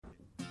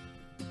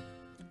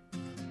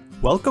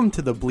Welcome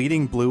to the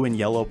Bleeding Blue and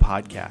Yellow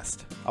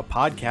podcast, a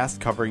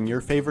podcast covering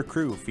your favorite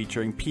crew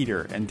featuring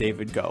Peter and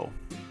David Go.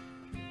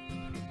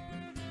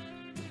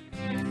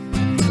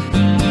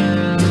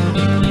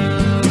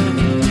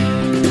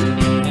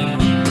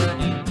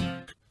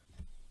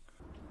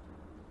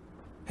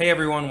 Hey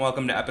everyone,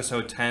 welcome to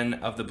episode 10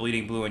 of the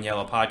Bleeding Blue and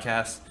Yellow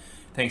podcast.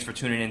 Thanks for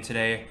tuning in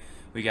today.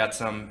 We got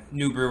some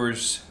new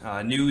Brewers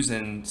news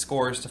and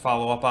scores to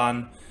follow up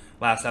on.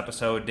 Last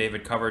episode,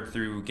 David covered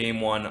through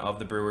Game 1 of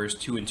the Brewers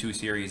 2-2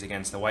 series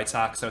against the White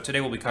Sox. So today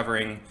we'll be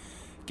covering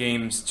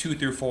Games 2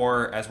 through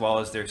 4 as well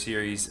as their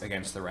series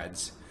against the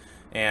Reds.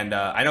 And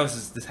I know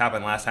this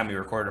happened last time we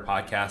recorded a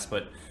podcast,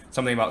 but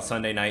something about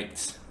Sunday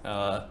nights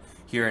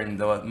here in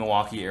the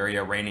Milwaukee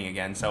area raining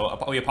again.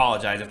 So we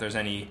apologize if there's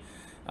any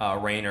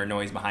rain or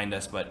noise behind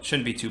us, but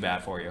shouldn't be too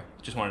bad for you.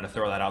 Just wanted to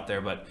throw that out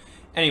there. But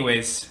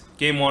anyways,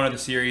 Game 1 of the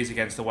series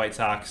against the White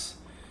Sox.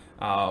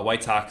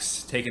 White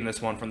Sox taking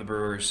this one from the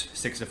Brewers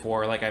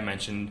 6-4, like I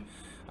mentioned.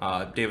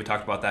 David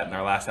talked about that in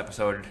our last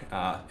episode.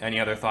 Any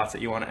other thoughts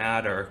that you want to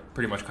add, or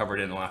pretty much covered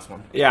it in the last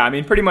one? Yeah,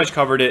 pretty much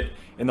covered it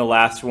in the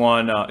last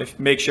one.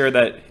 Make sure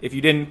that if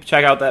you didn't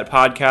check out that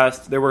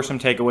podcast, there were some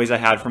takeaways I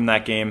had from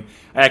that game.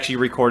 I actually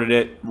recorded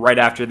it right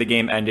after the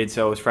game ended,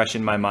 so it was fresh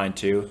in my mind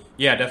too.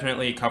 Yeah,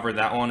 definitely covered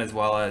that one, as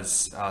well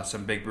as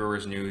some big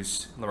Brewers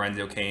news,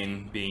 Lorenzo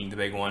Cain being the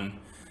big one.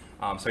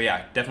 So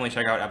yeah, definitely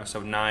check out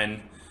episode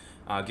 9.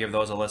 Give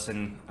those a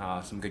listen.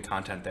 Some good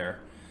content there.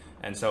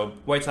 And so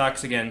White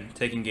Sox, again,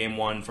 taking Game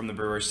 1 from the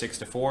Brewers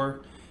 6-4.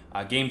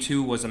 Game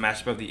 2 was a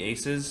matchup of the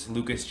aces,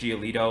 Lucas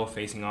Giolito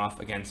facing off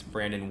against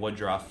Brandon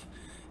Woodruff.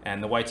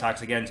 And the White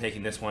Sox, again,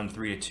 taking this one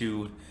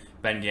 3-2.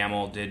 Ben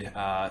Gamel did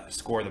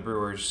score the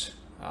Brewers,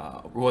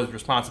 was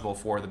responsible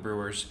for the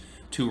Brewers'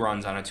 2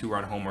 runs on a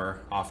 2-run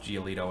homer off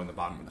Giolito in the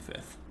bottom of the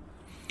 5th.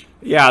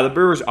 Yeah, the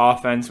Brewers'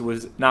 offense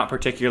was not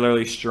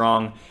particularly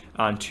strong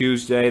on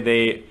Tuesday.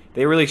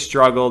 They really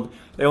struggled.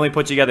 They only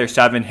put together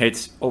 7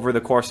 hits over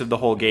the course of the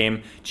whole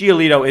game.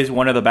 Giolito is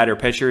one of the better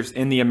pitchers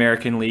in the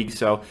American League,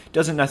 so it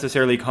doesn't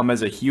necessarily come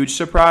as a huge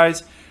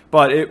surprise,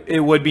 but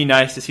it would be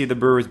nice to see the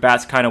Brewers'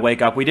 bats kind of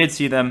wake up. We did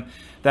see them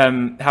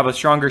have a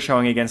stronger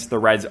showing against the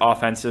Reds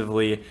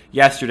offensively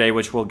yesterday,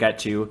 which we'll get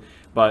to,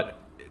 but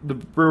the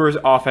Brewers'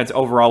 offense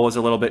overall was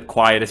a little bit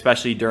quiet,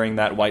 especially during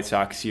that White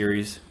Sox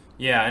series.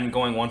 Yeah, and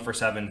going 1 for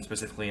 7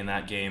 specifically in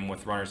that game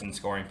with runners in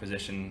scoring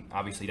position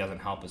obviously doesn't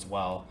help as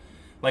well.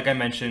 Like I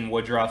mentioned,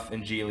 Woodruff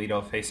and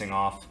Giolito facing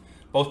off.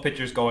 Both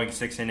pitchers going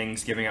 6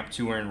 innings, giving up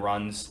 2 earned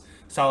runs.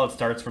 Solid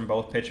starts from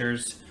both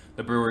pitchers.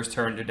 The Brewers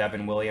turned to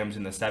Devin Williams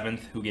in the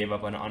 7th, who gave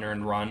up an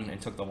unearned run and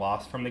took the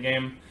loss from the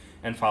game,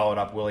 and followed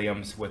up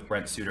Williams with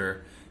Brent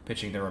Suter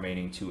pitching the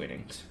remaining 2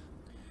 innings.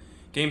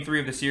 Game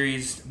 3 of the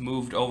series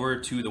moved over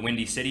to the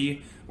Windy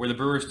City, where the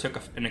Brewers took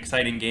an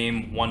exciting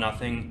game,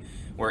 1-0,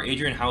 where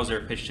Adrian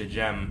Hauser pitched a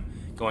gem,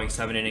 going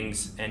 7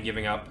 innings and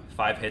giving up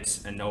 5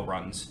 hits and no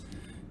runs.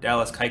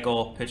 Dallas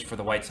Keuchel pitched for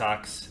the White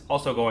Sox,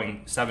 also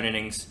going 7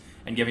 innings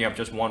and giving up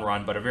just 1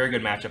 run, but a very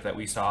good matchup that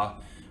we saw.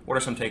 What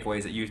are some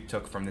takeaways that you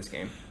took from this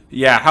game?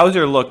 Yeah,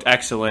 Hauser looked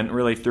excellent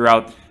really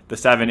throughout the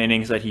 7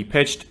 innings that he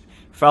pitched.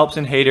 Phelps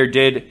and Hader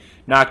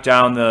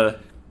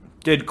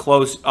did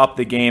close up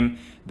the game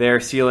there,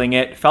 sealing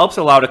it. Phelps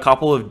allowed a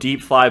couple of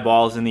deep fly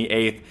balls in the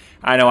 8th.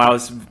 I know I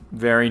was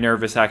very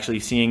nervous actually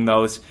seeing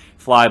those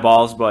fly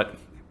balls, but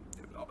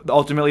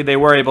ultimately they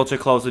were able to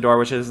close the door,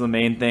 which is the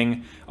main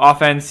thing.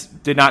 Offense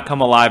did not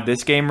come alive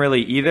this game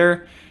really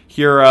either.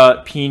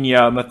 Hura,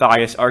 Pena,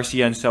 Matthias,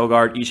 Arcia, and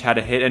Sogard each had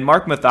a hit. And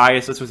Mark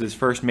Matthias, this was his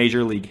first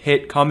major league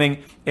hit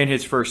coming in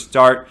his first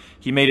start.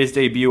 He made his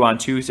debut on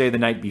Tuesday the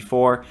night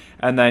before,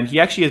 and then he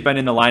actually has been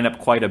in the lineup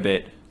quite a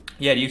bit.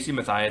 Yeah, do you see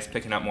Matthias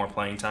picking up more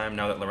playing time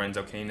now that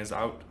Lorenzo Cain is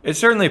out? It's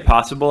certainly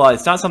possible.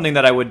 It's not something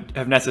that I would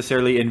have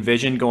necessarily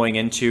envisioned going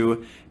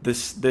into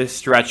this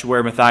stretch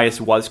where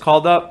Matthias was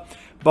called up.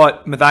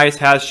 But Matthias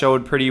has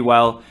showed pretty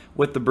well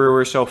with the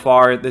Brewers so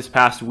far this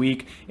past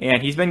week,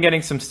 and he's been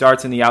getting some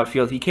starts in the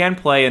outfield. He can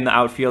play in the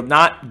outfield,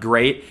 not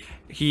great.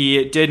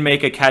 He did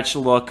make a catch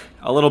look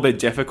a little bit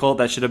difficult.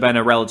 That should have been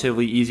a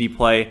relatively easy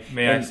play.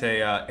 May I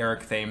say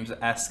Eric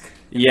Thames-esque?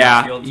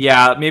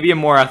 Yeah, maybe a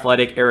more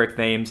athletic Eric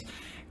Thames,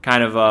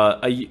 kind of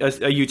a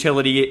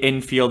utility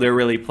infielder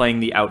really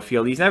playing the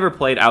outfield. He's never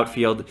played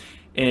outfield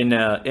in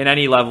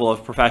any level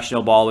of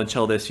professional ball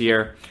until this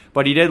year,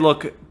 but he did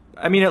look...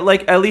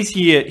 at least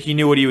he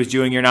knew what he was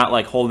doing. You're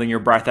not holding your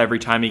breath every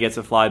time he gets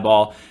a fly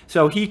ball.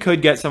 So he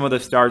could get some of the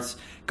starts.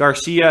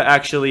 Garcia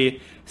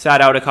actually sat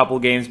out a couple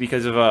games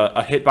because of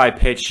a hit by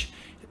pitch,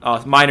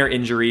 minor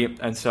injury.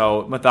 And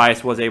so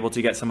Matthias was able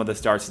to get some of the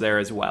starts there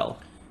as well.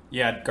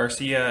 Yeah,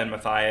 Garcia and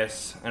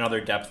Matthias and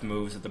other depth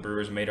moves that the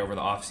Brewers made over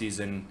the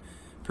offseason,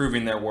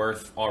 proving their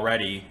worth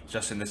already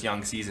just in this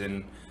young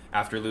season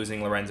after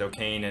losing Lorenzo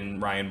Cain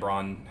and Ryan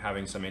Braun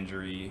having some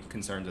injury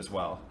concerns as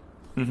well.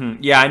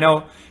 Mm-hmm. Yeah, I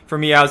know. For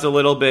me, I was a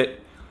little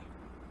bit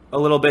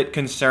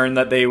concerned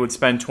that they would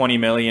spend $20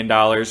 million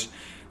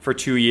for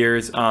 2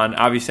 years on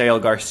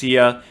Avisail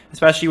Garcia,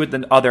 especially with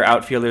the other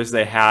outfielders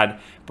they had.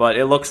 But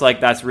it looks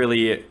like that's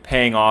really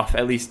paying off,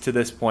 at least to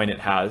this point it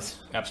has.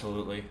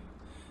 Absolutely.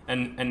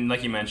 And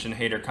like you mentioned,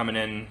 Hader coming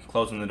in,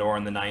 closing the door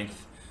in the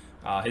ninth.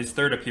 His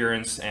third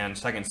appearance and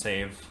second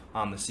save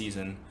on the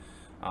season.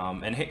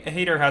 And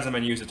Hader hasn't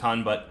been used a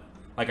ton, but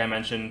like I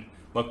mentioned,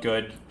 looked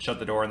good, shut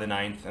the door in the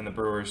ninth, and the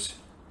Brewers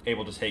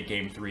able to take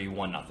Game 3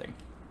 1-0.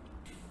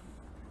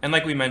 And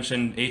like we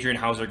mentioned, Adrian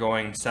Houser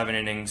going 7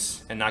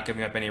 innings and not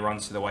giving up any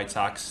runs to the White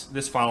Sox.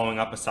 This following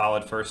up a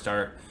solid first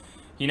start.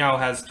 He now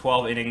has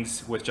 12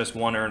 innings with just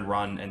 1 earned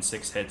run and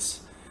 6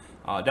 hits.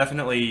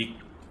 Definitely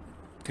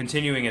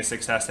continuing his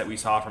success that we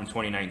saw from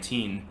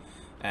 2019.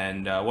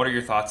 And what are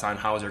your thoughts on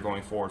Houser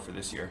going forward for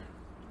this year?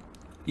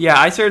 Yeah,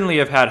 I certainly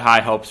have had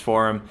high hopes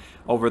for him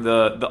over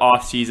the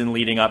off season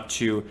leading up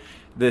to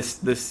this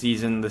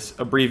season, this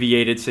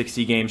abbreviated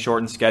 60-game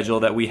shortened schedule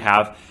that we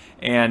have.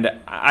 And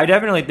I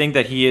definitely think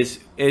that he is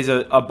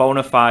a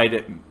bona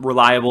fide,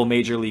 reliable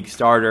major league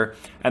starter.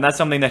 And that's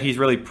something that he's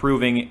really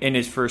proving in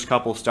his first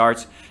couple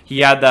starts.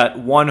 He had that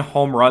 1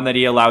 home run that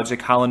he allowed to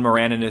Colin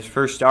Moran in his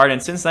first start.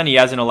 And since then, he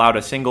hasn't allowed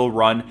a single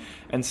run.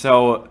 And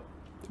so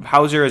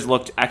Houser has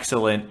looked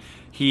excellent.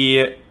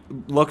 He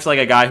looks like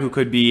a guy who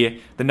could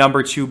be the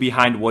number 2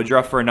 behind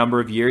Woodruff for a number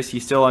of years.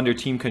 He's still under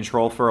team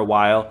control for a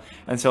while.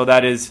 And so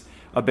that is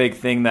a big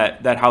thing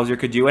that Houser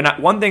could do. And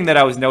one thing that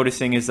I was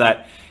noticing is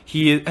that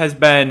he has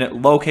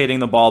been locating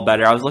the ball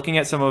better. I was looking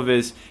at some of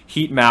his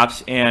heat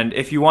maps, and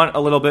if you want a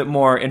little bit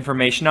more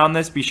information on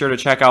this, be sure to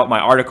check out my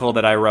article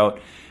that I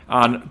wrote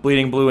on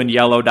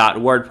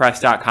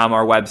bleedingblueandyellow.wordpress.com,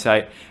 our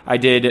website. I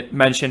did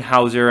mention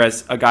Houser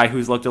as a guy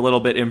who's looked a little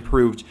bit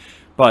improved,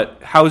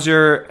 but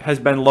Houser has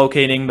been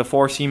locating the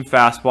four-seam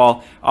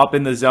fastball up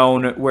in the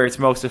zone where it's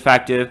most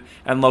effective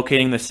and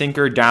locating the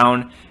sinker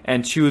down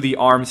and to the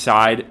arm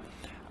side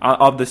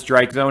of the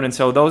strike zone. And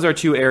so those are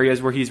 2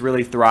 areas where he's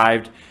really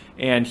thrived.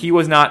 And he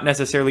was not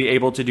necessarily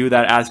able to do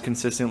that as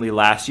consistently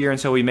last year. And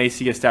so we may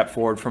see a step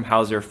forward from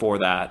Houser for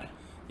that.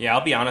 Yeah,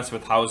 I'll be honest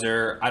with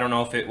Houser. I don't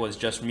know if it was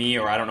just me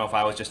or I don't know if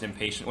I was just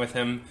impatient with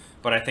him.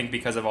 But I think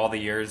because of all the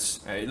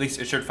years, at least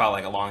it should feel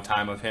like a long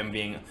time of him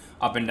being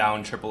up and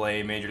down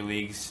AAA major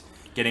leagues,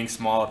 getting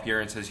small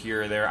appearances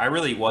here or there. I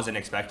really wasn't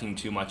expecting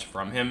too much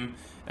from him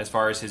as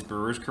far as his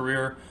Brewers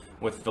career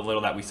with the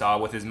little that we saw,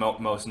 with his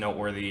most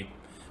noteworthy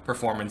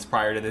performance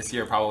prior to this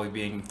year probably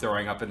being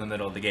throwing up in the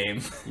middle of the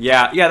game.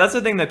 Yeah, that's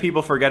the thing that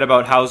people forget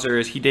about Houser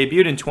is he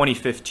debuted in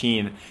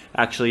 2015,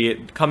 actually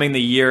coming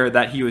the year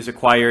that he was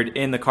acquired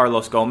in the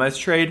Carlos Gomez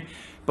trade.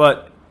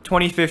 But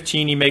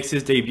 2015, he makes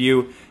his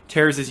debut,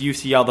 tears his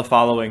UCL the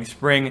following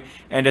spring,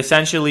 and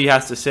essentially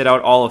has to sit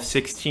out all of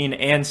 16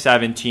 and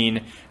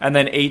 17. And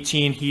then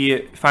 18,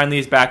 he finally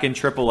is back in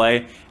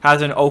AAA,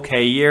 has an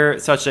okay year,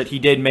 such that he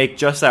did make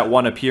just that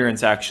 1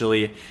 appearance,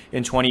 actually,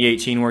 in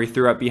 2018, where he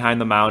threw up behind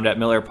the mound at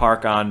Miller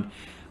Park on,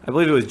 I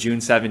believe it was June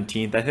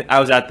 17th. I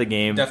was at the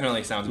game.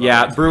 Definitely sounds about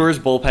Yeah, right. Brewers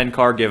bullpen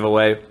car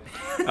giveaway.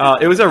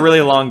 It was a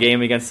really long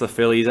game against the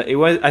Phillies.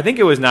 I think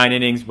it was 9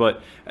 innings,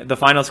 but the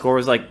final score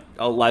was like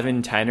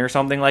 11-10 or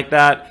something like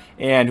that.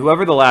 And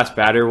whoever the last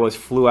batter was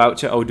flew out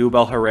to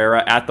Odubel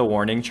Herrera at the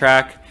warning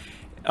track.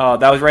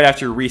 That was right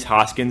after Rhys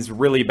Hoskins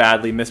really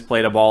badly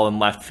misplayed a ball in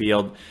left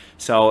field.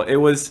 So it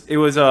was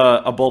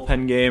a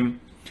bullpen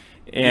game.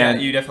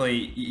 And yeah,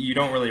 you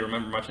don't really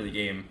remember much of the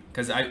game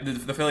because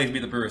the Phillies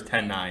beat the Brewers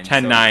 10-9. 10-9.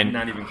 So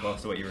not even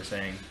close to what you were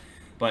saying.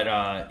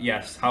 But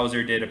yes,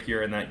 Houser did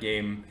appear in that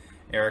game.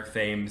 Eric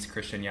Thames,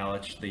 Christian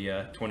Yelich,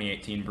 the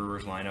 2018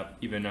 Brewers lineup,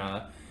 even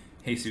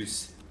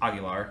Jesus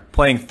Aguilar.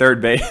 Playing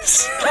third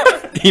base.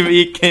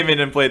 He came in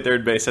and played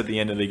third base at the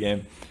end of the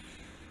game.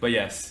 But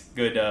yes,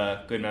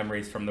 good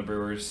memories from the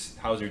Brewers.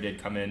 Houser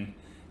did come in,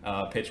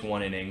 pitch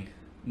 1 inning.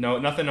 No,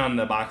 nothing on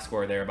the box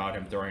score there about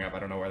him throwing up. I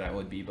don't know where that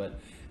would be, but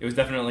it was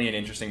definitely an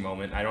interesting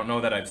moment. I don't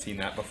know that I've seen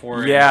that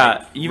before.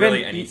 Yeah,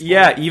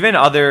 even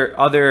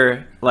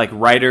other like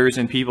writers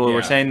and people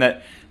were saying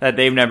that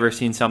they've never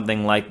seen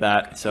something like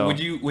that. So would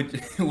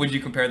you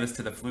compare this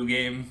to the flu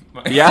game?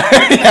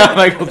 Yeah,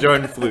 Michael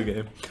Jordan flu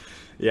game.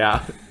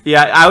 Yeah,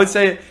 I would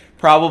say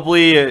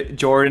probably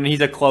Jordan.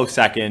 He's a close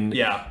second.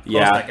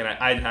 Second.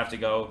 I'd have to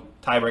go.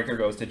 Tiebreaker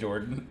goes to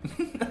Jordan.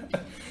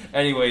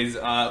 Anyways,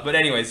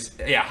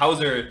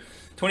 Houser,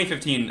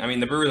 2015. I mean,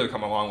 the Brewers have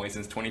come a long way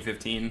since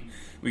 2015.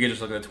 We could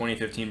just look at the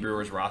 2015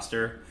 Brewers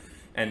roster,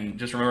 and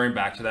just remembering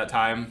back to that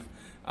time,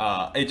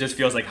 it just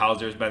feels like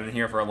Houser's been in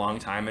here for a long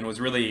time and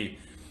was really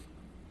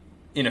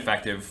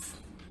ineffective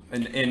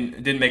and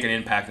didn't make an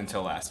impact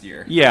until last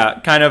year. Yeah,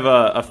 kind of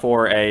a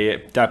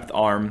 4A depth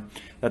arm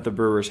that the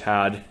Brewers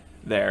had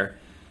there.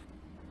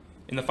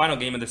 In the final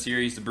game of the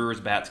series, the Brewers'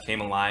 bats came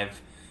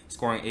alive,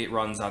 scoring 8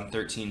 runs on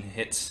 13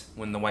 hits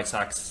when the White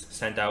Sox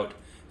sent out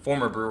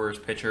former Brewers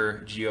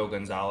pitcher Gio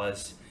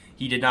Gonzalez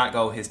He did not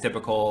go his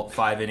typical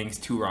 5 innings,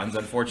 2 runs.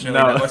 Unfortunately,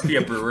 No. that must be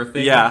a Brewer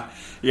thing. Yeah,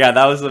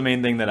 that was the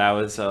main thing that I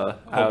was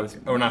not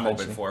mentioning.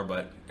 hoping for,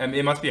 but I mean,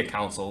 it must be a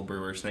Counsell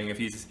Brewers thing. If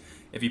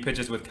he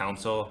pitches with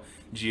Counsell,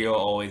 Gio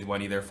always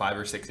won either 5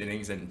 or 6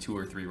 innings and 2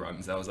 or 3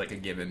 runs. That was like a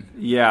given.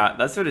 Yeah,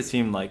 that's what it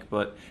seemed like.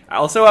 But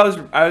also,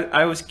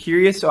 I was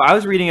curious. So I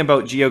was reading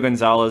about Gio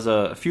Gonzalez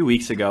a few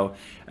weeks ago,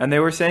 and they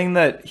were saying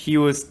that he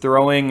was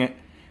throwing,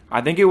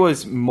 I think it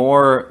was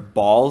more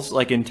balls,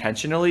 like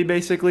intentionally,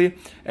 basically,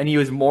 and he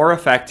was more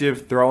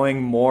effective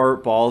throwing more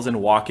balls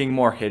and walking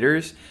more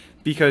hitters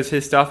because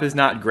his stuff is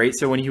not great.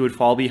 So when he would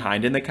fall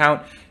behind in the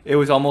count, it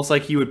was almost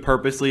like he would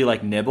purposely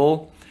like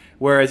nibble,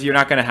 whereas you're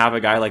not going to have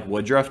a guy like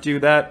Woodruff do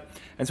that.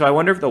 And so I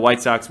wonder if the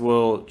White Sox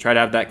will try to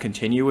have that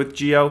continue with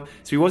Gio.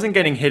 So he wasn't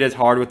getting hit as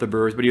hard with the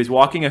Brewers, but he was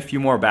walking a few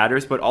more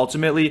batters. But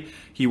ultimately,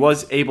 he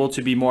was able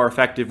to be more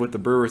effective with the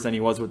Brewers than he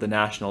was with the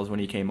Nationals when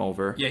he came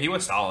over. Yeah, he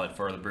was solid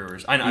for the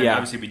Brewers. I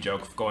obviously we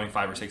joke going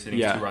 5 or 6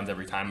 innings, 2 runs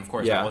every time. Of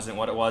course, that wasn't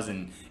what it was,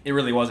 and it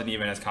really wasn't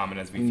even as common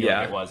as we feel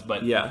like it was.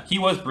 But he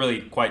was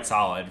really quite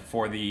solid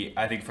for the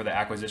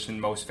acquisition.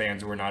 Most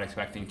fans were not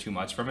expecting too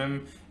much from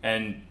him,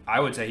 and I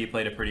would say he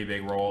played a pretty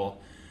big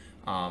role.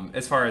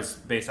 As far as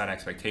based on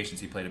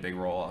expectations, he played a big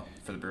role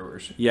for the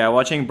Brewers. Yeah,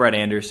 watching Brett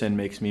Anderson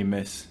makes me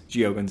miss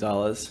Gio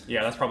Gonzalez.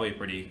 Yeah, that's probably a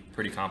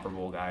pretty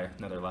comparable guy,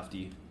 another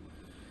lefty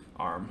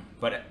arm.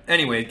 But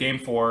anyway, Game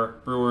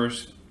 4,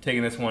 Brewers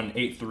taking this one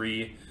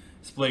 8-3,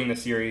 splitting the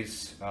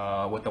series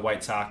with the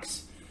White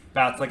Sox.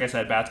 Bats, like I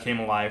said, Bats came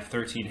alive,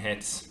 13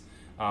 hits.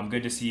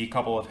 Good to see a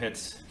couple of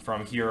hits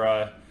from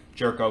Hira,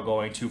 Jerko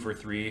going 2 for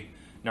 3,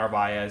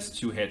 Narvaez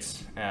 2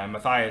 hits, and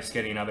Matthias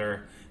getting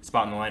another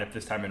spot in the lineup,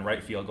 this time in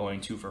right field, going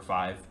 2 for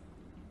 5.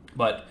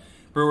 But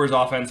Brewers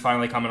offense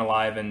finally coming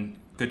alive, and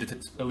good to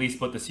at least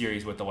split the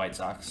series with the White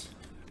Sox.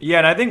 Yeah,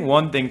 and I think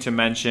one thing to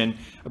mention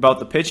about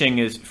the pitching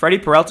is Freddie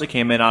Peralta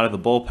came in out of the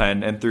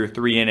bullpen and threw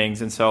 3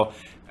 innings, and so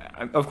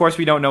of course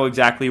we don't know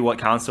exactly what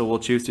Counsell will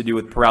choose to do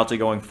with Peralta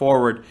going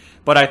forward,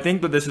 but I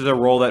think that this is a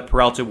role that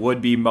Peralta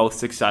would be most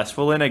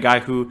successful in, a guy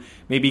who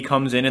maybe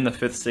comes in the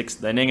 5th,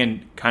 6th inning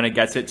and kind of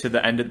gets it to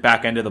the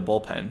back end of the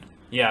bullpen.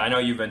 Yeah, I know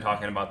you've been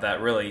talking about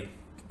that really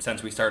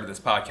since we started this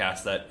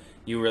podcast, that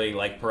you really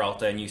like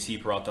Peralta and you see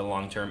Peralta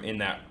long-term in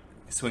that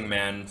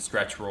swingman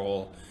stretch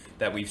role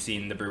that we've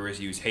seen the Brewers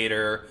use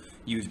Hader,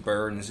 use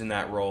Burns in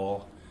that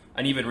role,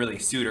 and even really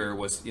Suter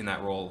was in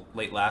that role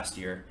late last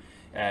year.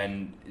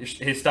 And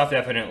his stuff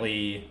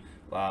definitely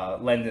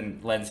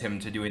lends him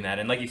to doing that.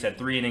 And like you said,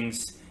 3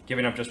 innings,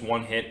 giving up just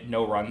 1 hit,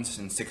 no runs,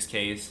 and 6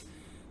 Ks.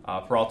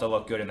 Peralta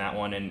looked good in that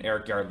one, and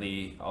Eric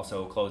Yardley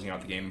also closing out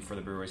the game for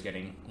the Brewers,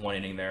 getting 1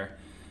 inning there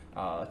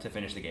to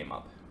finish the game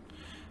up.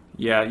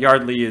 Yeah,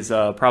 Yardley is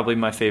probably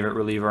my favorite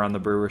reliever on the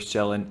Brewers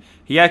still, and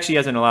he actually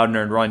hasn't allowed an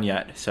earned run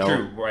yet. So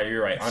true, right?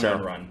 You're right.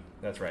 Unearned run.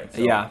 That's right.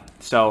 So. Yeah.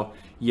 So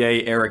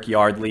yay, Eric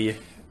Yardley,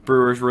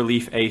 Brewers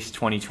relief ace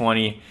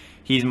 2020.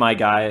 He's my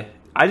guy.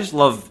 I just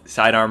love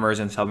sidearmers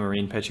and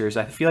submarine pitchers.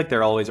 I feel like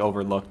they're always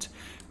overlooked,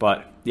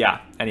 but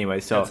yeah.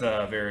 Anyway, so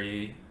that's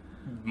very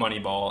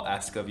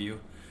Moneyball-esque of you.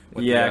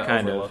 Yeah,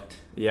 kind of.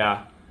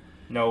 Yeah.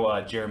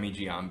 No Jeremy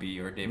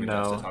Giambi or David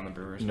Justice on the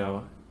Brewers.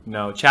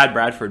 No. Chad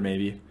Bradford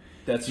maybe.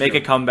 That's make true.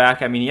 a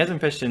comeback. I mean, he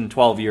hasn't pitched in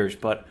 12 years,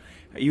 but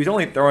he was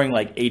only throwing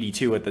like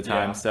 82 at the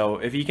time. Yeah. So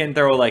if he can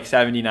throw like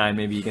 79,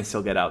 maybe he can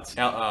still get outs.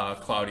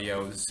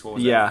 Claudio's, what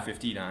was it,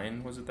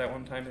 59? Was it that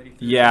one time that he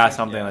threw? Yeah,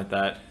 something like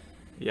that.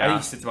 Yeah. I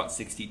think it's about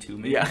 62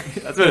 maybe. Yeah,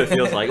 that's what it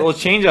feels like. Well,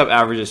 changeup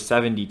averages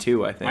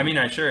 72, I think. I mean,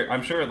 I'm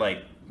sure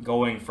like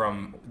going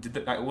from,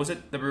 was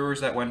it the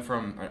Brewers that went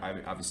from,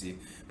 obviously,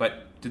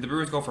 but did the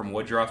Brewers go from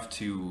Woodruff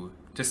to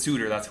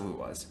Suter? That's who it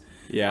was.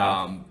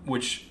 Yeah.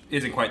 Which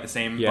isn't quite the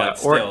same, yeah, but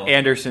still. Or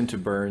Anderson to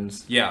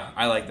Burns. Yeah,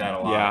 I like that a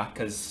lot. Yeah.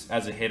 Because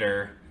as a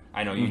hitter,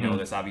 I know you know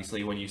this,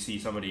 obviously, when you see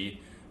somebody,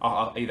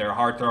 either a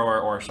hard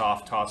thrower or a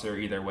soft tosser,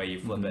 either way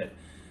you flip it,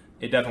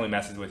 it definitely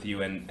messes with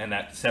you. And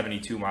that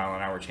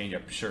 72-mile-an-hour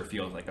changeup sure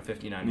feels like a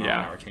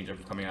 59-mile-an-hour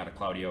changeup coming out of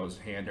Claudio's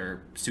hand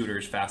or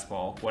Suter's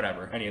fastball,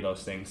 whatever, any of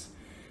those things.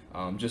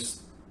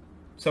 Just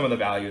some of the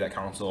value that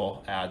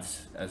Counsell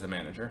adds as a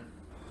manager.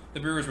 The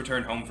Brewers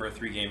returned home for a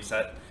 3-game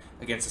set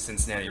against the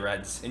Cincinnati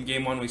Reds. In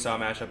Game 1, we saw a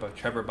matchup of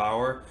Trevor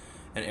Bauer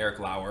and Eric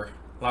Lauer.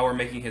 Lauer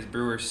making his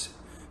Brewers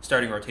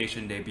starting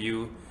rotation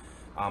debut.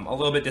 A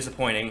little bit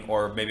disappointing,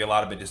 or maybe a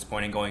lot of it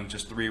disappointing, going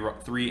just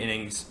three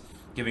innings,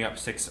 giving up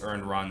 6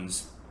 earned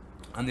runs.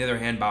 On the other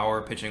hand,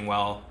 Bauer pitching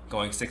well,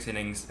 going 6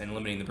 innings and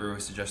limiting the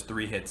Brewers to just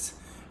 3 hits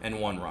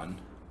and 1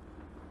 run.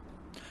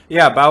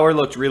 Yeah, Bauer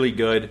looked really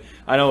good.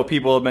 I know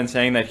people have been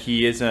saying that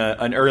he is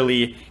an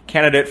early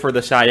candidate for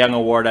the Cy Young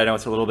Award. I know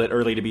it's a little bit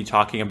early to be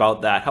talking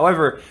about that.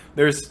 However,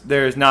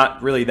 there's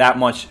not really that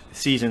much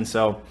season,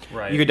 so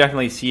you could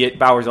definitely see it.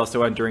 Bauer's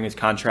also entering his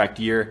contract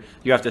year.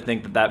 You have to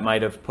think that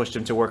might have pushed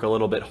him to work a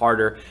little bit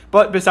harder.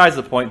 But besides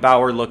the point,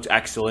 Bauer looked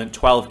excellent.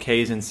 12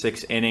 Ks in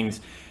 6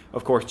 innings.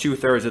 of course,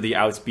 2/3 of the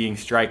outs being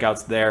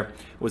strikeouts there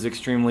was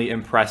extremely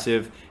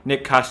impressive.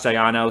 Nick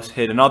Castellanos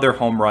hit another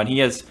home run. He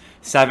has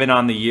 7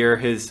 on the year.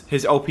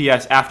 His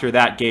OPS after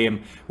that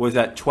game was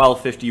at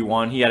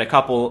 1251. He had a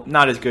couple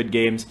not as good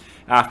games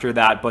after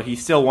that, but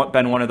he's still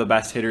been one of the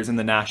best hitters in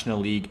the National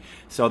League.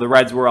 So the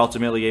Reds were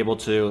ultimately able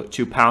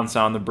to pounce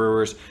on the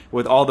Brewers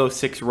with all those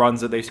 6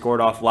 runs that they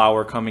scored off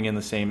Lauer coming in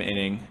the same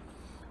inning.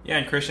 Yeah,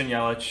 and Christian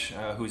Yelich,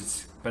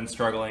 who's been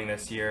struggling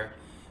this year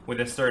with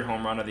his 3rd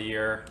home run of the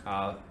year,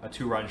 a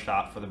 2-run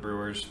shot for the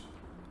Brewers.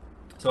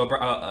 So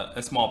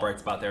a small bright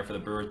spot there for the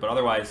Brewers, but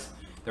otherwise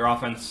their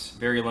offense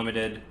very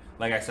limited.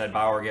 Like I said,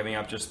 Bauer giving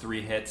up just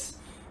 3 hits,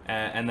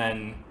 and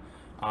then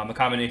the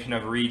combination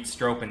of Reed,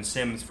 Strop, and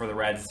Sims for the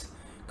Reds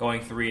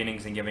going 3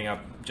 innings and giving up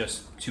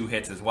just 2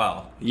 hits as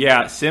well.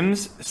 Yeah,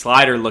 Sims'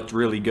 slider looked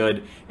really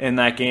good in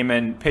that game,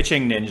 and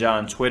Pitching Ninja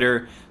on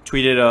Twitter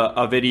tweeted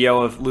a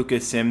video of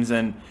Lucas Sims,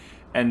 and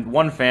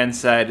one fan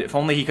said if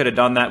only he could have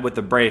done that with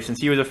the Braves, since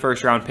he was a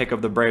first-round pick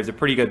of the Braves, a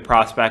pretty good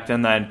prospect,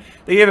 and then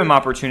they gave him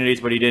opportunities,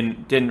 but he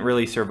didn't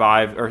really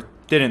survive or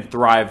didn't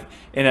thrive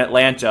in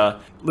Atlanta.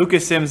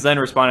 Lucas Sims then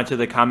responded to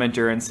the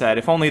commenter and said,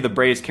 if only the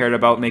Braves cared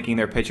about making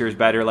their pitchers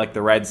better like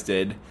the Reds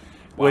did.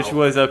 Wow. Which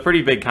was a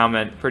pretty big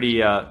comment,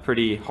 pretty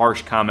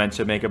harsh comment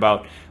to make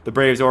about the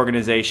Braves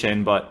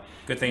organization. But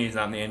good thing he's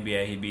not in the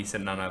NBA. He'd be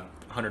sitting on a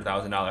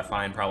 $100,000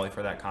 fine probably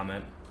for that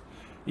comment.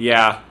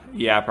 Yeah,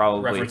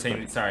 probably.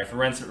 Referencing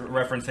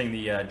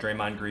the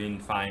Draymond Green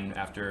fine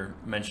after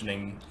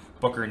mentioning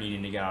Booker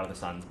needing to get out of the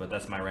Suns. But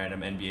that's my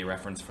random NBA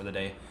reference for the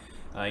day.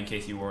 In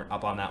case you weren't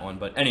up on that one.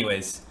 But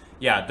anyways,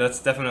 yeah,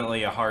 that's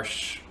definitely a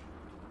harsh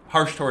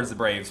towards the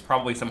Braves.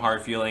 Probably some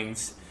hard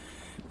feelings.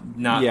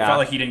 Felt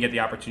like he didn't get the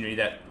opportunity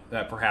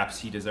that perhaps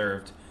he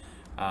deserved.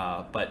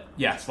 But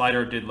yeah,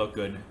 slider did look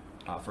good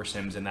for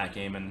Sims in that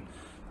game. And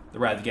the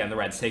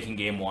Reds taking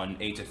Game 1,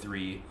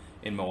 8-3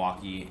 in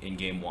Milwaukee in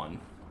Game 1.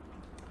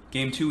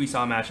 Game 2, we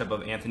saw a matchup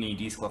of Anthony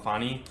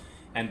DeSclafani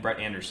and Brett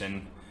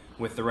Anderson,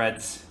 with the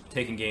Reds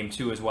taking Game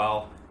 2 as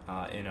well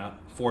in a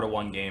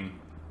 4-1 game.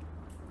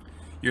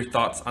 Your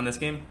thoughts on this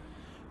game?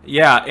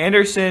 Yeah,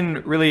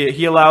 Anderson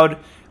he allowed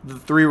the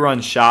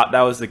 3-run shot.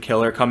 That was the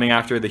killer coming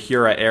after the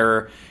Hira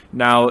error.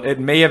 Now, it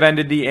may have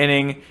ended the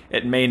inning.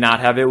 It may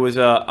not have. It was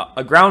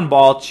a ground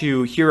ball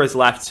to Hira's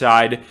left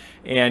side,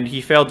 and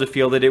he failed to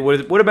field it. It would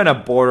have been a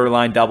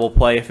borderline double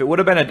play. If it would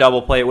have been a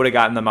double play, it would have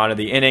gotten them out of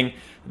the inning.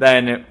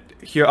 Then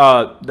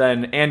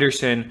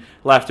Anderson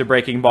left a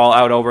breaking ball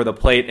out over the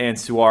plate, and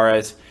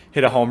Suarez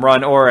hit a home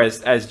run, or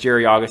as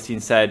Jerry Augustine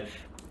said,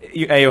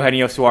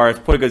 Eugenio Suarez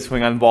put a good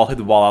swing on the ball, hit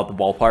the ball out the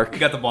ballpark. He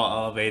got the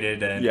ball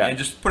elevated and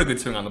just put a good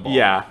swing on the ball.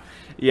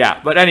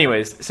 Yeah. But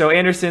anyways, so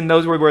Anderson,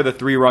 those were where the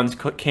 3 runs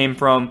came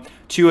from.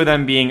 2 of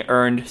them being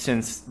earned,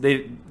 since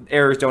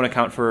errors don't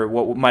account for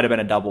what might have been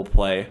a double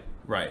play.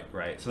 Right.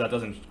 So that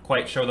doesn't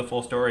quite show the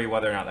full story.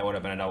 Whether or not that would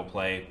have been a double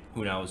play,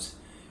 who knows?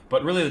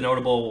 But really, the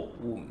notable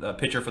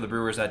pitcher for the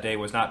Brewers that day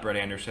was not Brett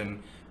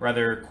Anderson,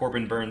 rather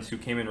Corbin Burns, who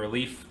came in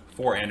relief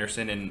for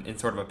Anderson in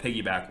sort of a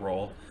piggyback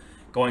role,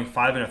 going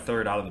 5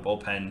 1/3 out of the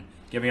bullpen,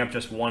 giving up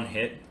just 1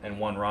 hit and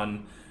 1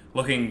 run,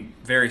 looking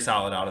very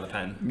solid out of the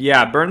pen.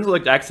 Yeah, Burns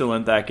looked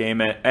excellent that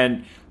game,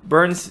 and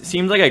Burns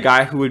seems like a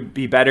guy who would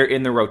be better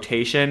in the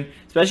rotation,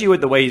 especially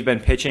with the way he's been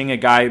pitching. A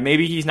guy,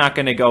 maybe he's not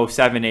going to go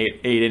 7, 8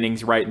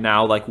 innings right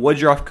now like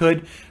Woodruff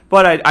could,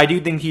 but I do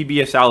think he'd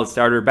be a solid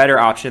starter, better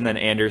option than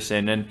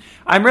Anderson. And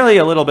I'm really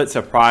a little bit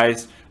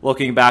surprised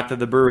looking back that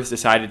the Brewers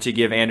decided to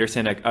give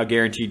Anderson a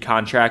guaranteed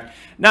contract.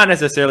 Not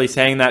necessarily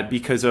saying that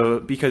because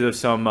of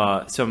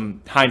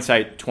some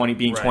hindsight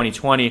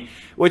 2020,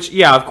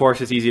 which of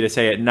course it's easy to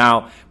say it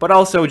now, but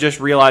also just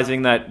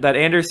realizing that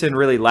Anderson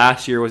really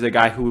last year was a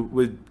guy who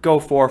would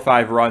go 4 or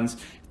 5 runs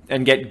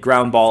and get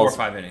ground balls.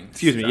 4 or 5 innings.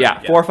 Excuse me,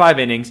 4 or 5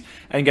 innings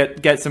and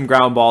get some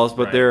ground balls,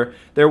 but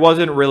there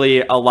wasn't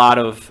really a lot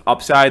of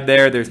upside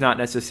there. There's not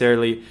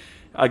necessarily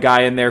a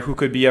guy in there who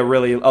could be a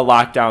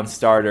lockdown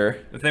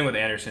starter. The thing with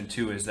Anderson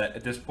too is that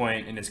at this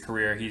point in his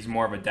career, he's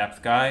more of a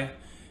depth guy,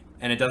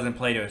 and it doesn't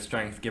play to his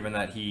strength given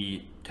that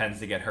he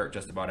tends to get hurt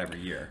just about every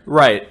year.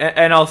 Right,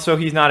 and also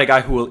he's not a guy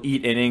who will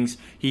eat innings.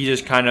 He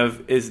just kind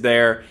of is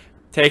there,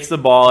 takes the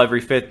ball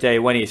every 5th day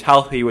when he's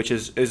healthy, which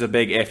is a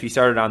big if. He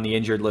started on the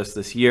injured list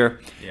this year.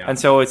 Yeah. And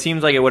so it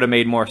seems like it would have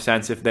made more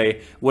sense if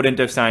they wouldn't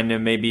have signed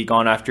him, maybe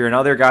gone after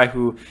another guy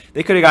who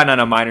they could have gotten on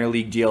a minor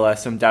league deal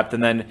as some depth,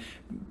 and then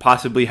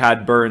possibly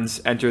had Burns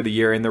enter the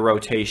year in the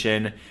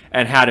rotation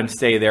and had him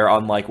stay there,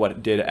 unlike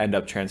what did end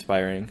up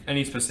transpiring.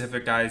 Any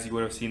specific guys you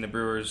would have seen the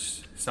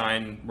Brewers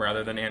sign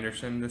rather than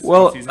Anderson this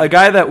season? A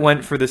guy that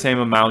went for the same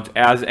amount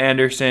as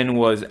Anderson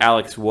was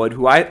Alex Wood,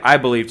 who I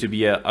believe to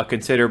be a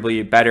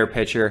considerably better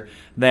pitcher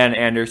than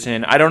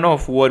Anderson. I don't know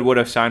if Wood would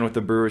have signed with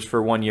the Brewers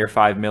for 1 year,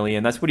 $5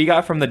 million. That's what he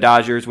got from the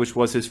Dodgers, which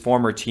was his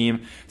former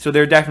team. So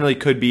there definitely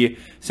could be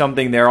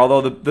something there,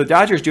 although the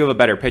Dodgers do have a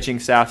better pitching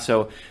staff,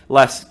 so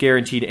less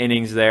guaranteed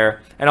innings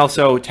there. And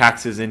also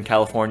taxes in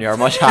California are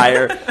much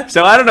higher.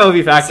 So I don't know if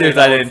he factors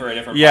that in.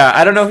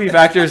 I don't know if he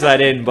factors that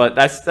in, but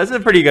that's a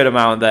pretty good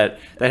amount that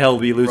he'll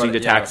be losing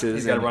to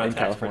taxes in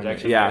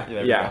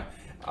California.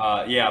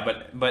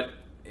 But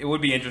it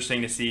would be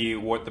interesting to see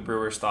what the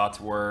Brewers' thoughts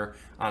were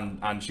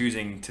on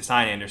choosing to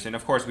sign Anderson.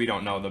 Of course, we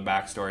don't know the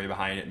backstory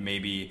behind it.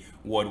 Maybe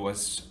Wood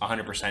was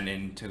 100%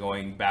 into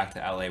going back to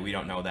LA. We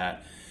don't know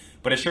that.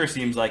 But it sure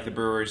seems like the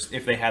Brewers,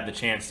 if they had the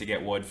chance to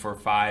get Wood for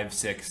 $5,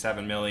 $6,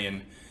 $7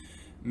 million,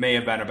 may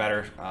have been a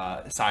better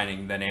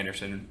signing than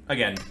Anderson.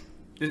 Again,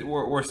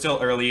 we're still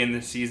early in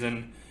this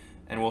season,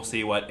 and we'll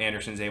see what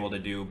Anderson's able to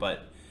do,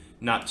 but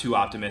not too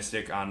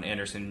optimistic on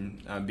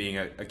Anderson being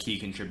a key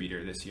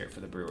contributor this year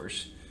for the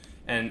Brewers.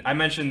 And I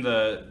mentioned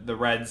the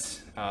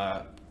Reds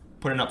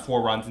putting up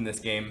 4 runs in this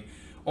game,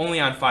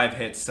 only on 5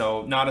 hits,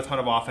 so not a ton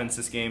of offense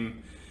this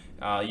game.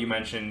 You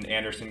mentioned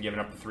Anderson giving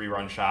up a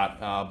 3-run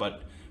shot,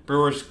 but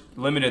Brewers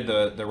limited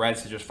the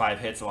Reds to just 5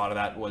 hits. A lot of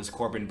that was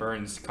Corbin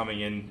Burnes coming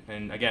in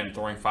and, again,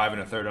 throwing 5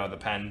 1/3 out of the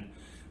pen,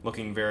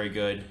 looking very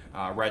good.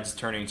 Reds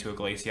turning to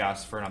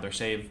Iglesias for another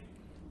save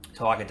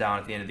to lock it down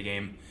at the end of the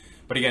game.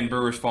 But, again,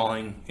 Brewers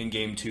falling in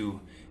Game 2.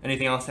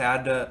 Anything else to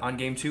add on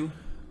Game 2?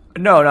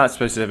 No, not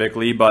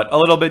specifically, but a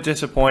little bit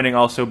disappointing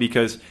also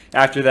because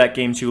after that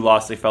Game 2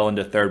 loss, they fell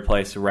into 3rd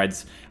place. The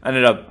Reds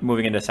ended up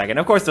moving into 2nd.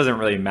 Of course, it doesn't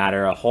really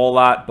matter a whole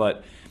lot,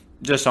 but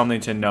just something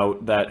to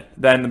note that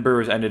then the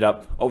Brewers ended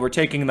up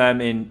overtaking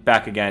them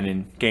back again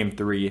in Game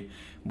 3,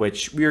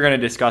 which we were going to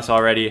discuss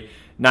already.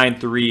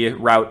 9-3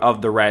 rout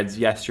of the Reds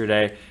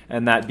yesterday,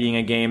 and that being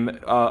a game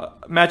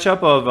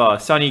matchup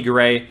of Sonny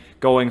Gray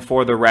going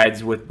for the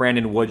Reds with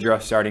Brandon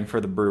Woodruff starting for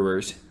the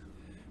Brewers.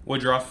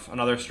 Woodruff,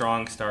 another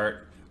strong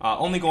start.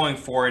 Only going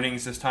 4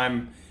 innings this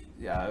time.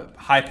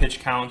 High pitch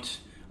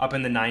count, up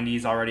in the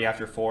 90s already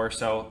after 4,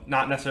 so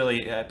not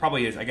necessarily,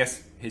 probably is, I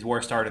guess, his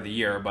worst start of the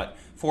year, but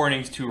 4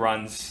 innings, 2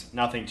 runs,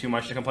 nothing too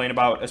much to complain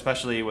about,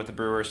 especially with the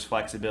Brewers'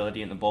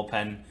 flexibility in the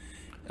bullpen,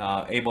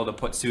 able to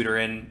put Suter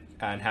in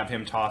and have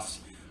him toss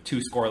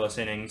 2 scoreless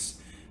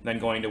innings, then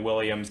going to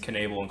Williams,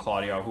 Knebel, and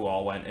Claudio, who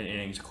all went an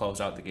inning to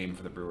close out the game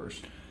for the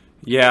Brewers.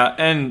 Yeah,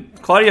 and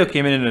Claudio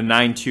came in a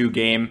 9-2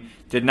 game,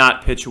 did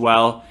not pitch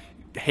well.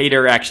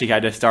 Hader actually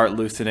had to start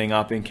loosening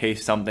up in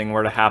case something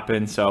were to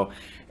happen, so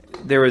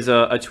there was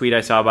a tweet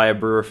I saw by a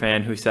Brewer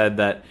fan who said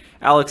that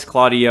Alex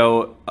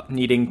Claudio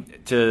needing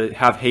to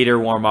have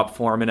Hader warm up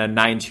for him in a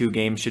 9-2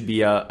 game should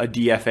be a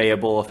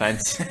DFA-able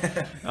offense.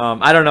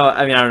 I don't know.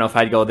 I don't know if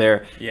I'd go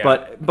there. Yeah.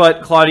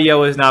 But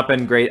Claudio has not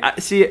been great.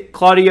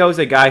 Claudio is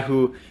a guy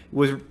who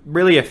was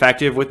really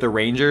effective with the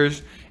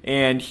Rangers,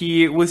 and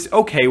he was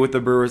okay with the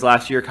Brewers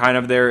last year, kind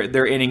of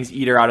their innings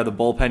eater out of the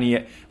bullpen. He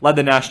led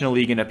the National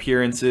League in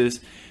appearances,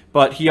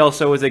 but he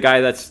also is a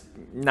guy that's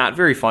not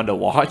very fun to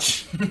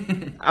watch.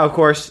 Of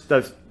course,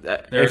 there's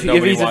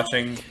nobody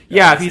watching.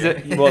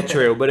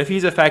 True. But if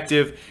he's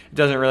effective, it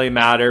doesn't really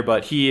matter.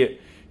 But he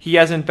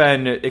hasn't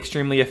been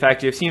extremely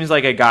effective. Seems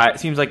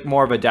like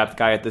more of a depth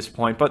guy at this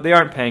point. But they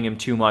aren't paying him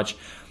too much.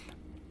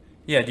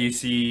 Yeah. Do you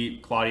see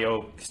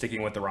Claudio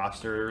sticking with the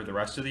roster the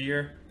rest of the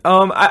year?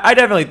 I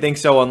definitely think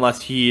so,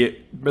 unless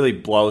he really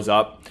blows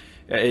up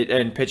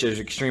and pitches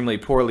extremely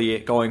poorly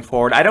going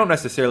forward. I don't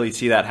necessarily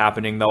see that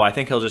happening, though. I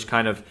think he'll just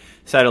kind of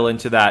settle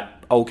into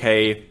that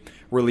okay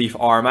relief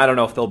arm. I don't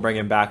know if they'll bring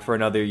him back for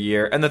another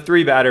year. And the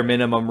 3-batter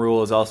minimum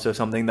rule is also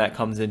something that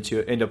comes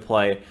into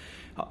play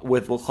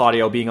with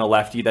Claudio being a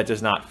lefty that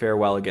does not fare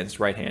well against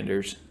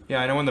right-handers.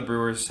 Yeah, I know when the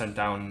Brewers sent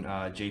down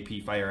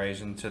JP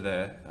Feyereisen to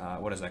the,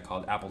 what is that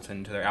called,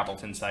 Appleton, to their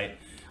Appleton site,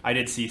 I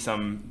did see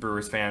some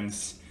Brewers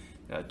fans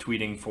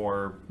tweeting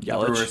for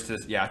Yelich. Brewers to,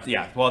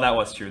 yeah. Well, that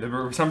was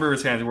true. Some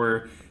Brewers fans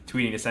were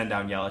tweeting to send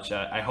down Yelich.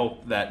 I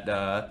hope that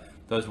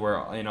those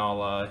were in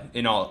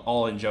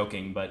all in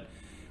joking, but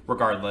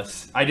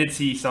regardless, I did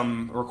see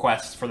some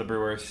requests for the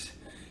Brewers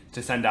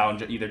to send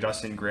down either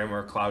Justin Grimm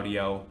or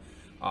Claudio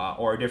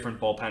or a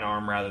different bullpen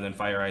arm rather than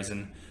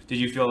Feyereisen. Did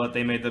you feel that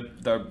they made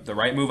the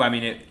right move? I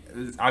mean, it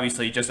was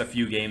obviously just a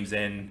few games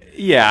in.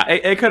 Yeah,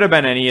 it could have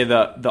been any of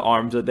the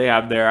arms that they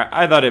have there.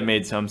 I thought it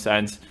made some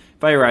sense.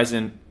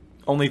 Feyereisen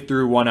only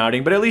threw 1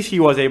 outing, but at least he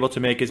was able to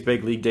make his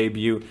big league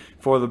debut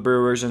for the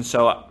Brewers, and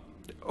so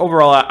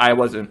overall I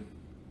wasn't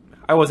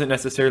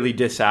necessarily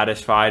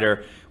dissatisfied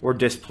or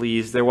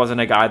displeased. There wasn't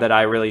a guy that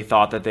I really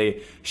thought that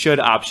they should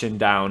option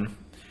down.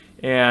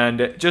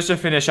 And just to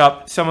finish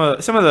up some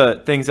of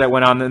the things that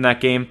went on in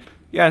that game,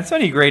 yeah, and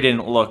Sonny Gray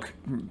didn't look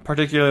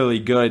particularly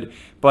good,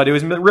 but it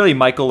was really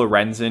Michael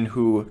Lorenzen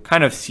who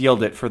kind of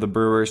sealed it for the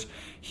Brewers.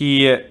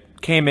 He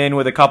came in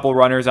with a couple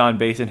runners on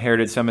base,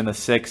 inherited some in the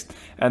 6th,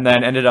 and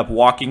then ended up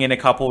walking in a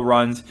couple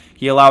runs.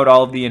 He allowed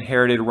all of the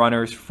inherited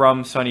runners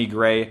from Sonny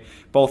Gray,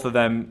 both of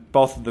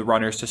the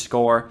runners to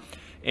score,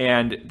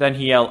 and then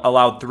he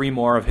allowed 3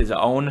 more of his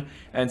own.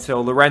 And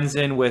so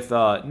Lorenzen with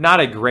not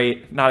a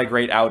great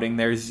outing.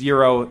 There's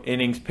 0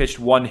 innings pitched,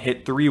 1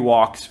 hit, 3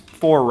 walks,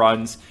 4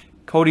 runs.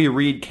 Cody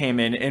Reed came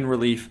in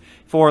relief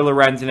for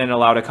Lorenzen and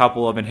allowed a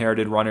couple of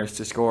inherited runners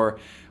to score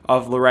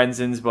of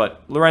Lorenzen's,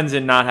 but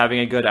Lorenzen not having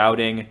a good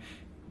outing.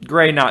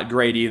 Gray not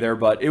great either,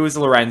 but it was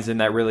Lorenzen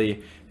that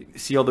really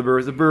sealed the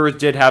Brewers. The Brewers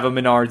did have a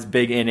Menard's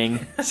big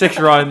inning, 6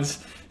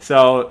 runs.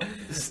 So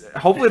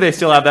hopefully they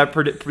still have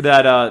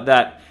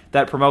that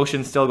that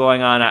promotion's still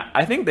going on.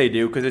 I think they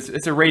do because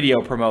it's a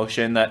radio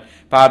promotion that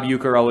Bob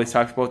Uecker always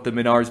talks about, the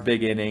Menards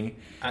Big Inning.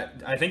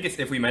 I think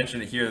if we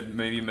mention it here,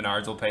 maybe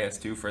Menards will pay us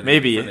too for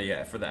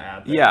the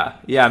ad.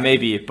 Yeah,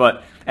 maybe.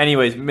 But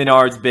anyways,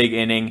 Menards Big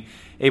Inning,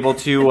 able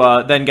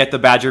to then get the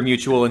Badger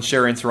Mutual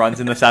Insurance runs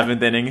in the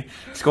 7th inning,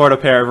 scored a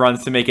pair of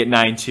runs to make it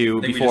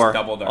 9-2 before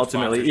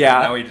ultimately.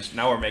 Now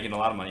we're making a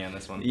lot of money on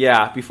this one.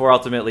 Yeah, before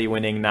ultimately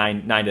winning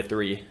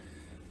 9-3.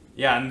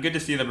 Yeah, and good to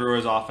see the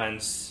Brewers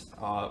offense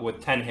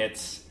with 10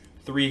 hits,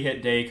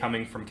 3-hit day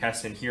coming from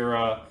Keston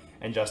Hiura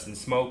and Justin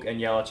Smoke, and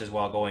Yelich as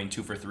well going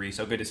 2 for 3.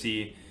 So good to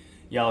see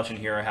Yelich and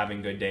Hiura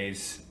having good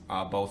days,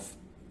 both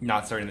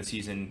not starting the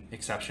season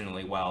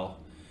exceptionally well.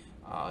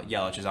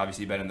 Yelich has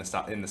obviously been in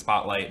the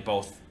spotlight,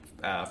 both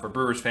for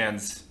Brewers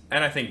fans,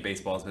 and I think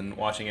baseball's been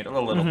watching it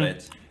a little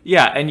bit.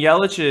 Yeah, and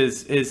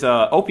Yelich's his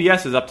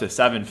OPS is up to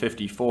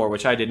 754,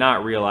 which I did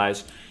not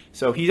realize.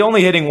 So he's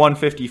only hitting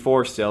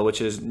 154 still,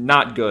 which is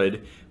not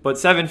good, but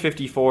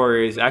 754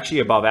 is actually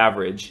above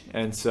average,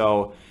 and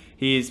so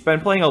he's been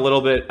playing a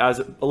little bit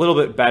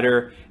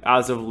better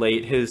as of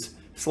late. His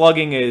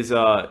slugging is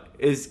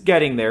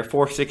getting there,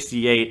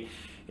 468.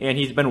 And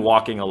he's been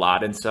walking a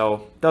lot. And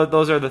so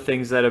those are the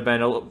things that have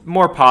been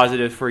more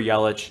positive for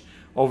Yelich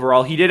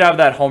overall. He did have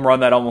that home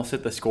run that almost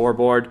hit the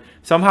scoreboard,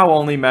 somehow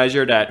only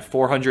measured at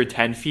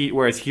 410 feet,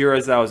 whereas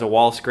Hiura's, that was a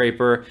wall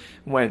scraper,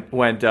 went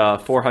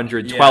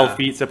 412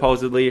 feet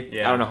supposedly.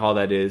 Yeah. I don't know how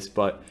that is,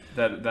 but...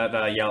 That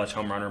Yelich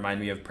home run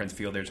reminded me of Prince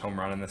Fielder's home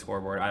run on the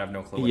scoreboard. I have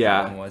no clue what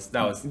that one was.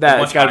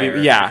 It's got to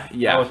be, yeah.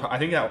 I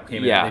think that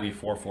came in maybe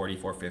 440,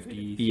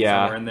 450,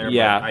 somewhere in there.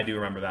 Yeah. But I do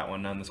remember that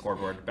one on the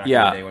scoreboard back in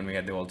the day when we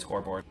had the old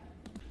scoreboard.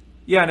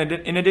 Yeah, and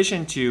in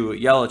addition to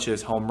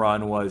Yelich's home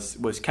run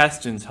was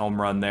Keston's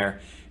home run there.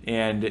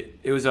 And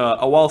it was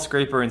a wall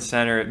scraper in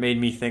center. It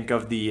made me think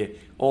of the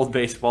old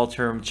baseball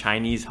term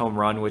Chinese home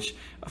run, which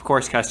of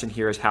course Keston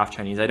here is half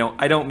Chinese. I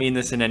don't mean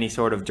this in any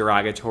sort of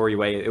derogatory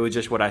way. It was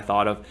just what I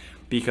thought of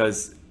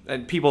because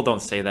people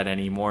don't say that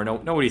anymore.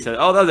 Nobody says,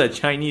 "Oh, that was a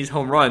Chinese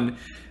home run,"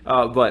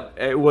 but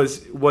it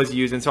was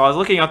used. And so I was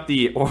looking up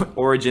the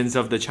origins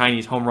of the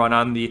Chinese home run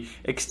on the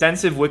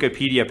extensive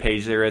Wikipedia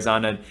page there is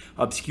on an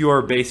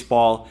obscure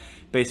baseball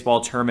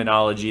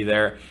terminology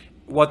there.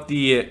 What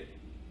the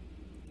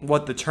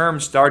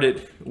term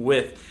started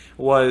with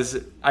was,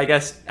 I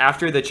guess,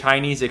 after the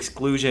Chinese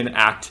Exclusion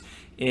Act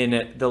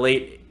in the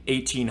late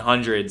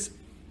 1800s,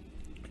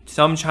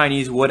 some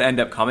Chinese would end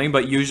up coming,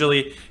 but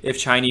usually if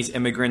Chinese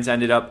immigrants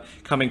ended up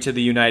coming to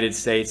the United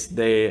States,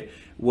 they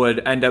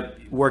would end up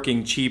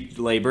working cheap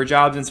labor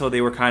jobs, and so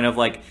they were kind of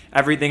like,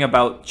 everything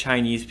about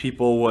Chinese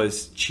people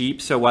was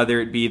cheap. So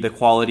whether it be the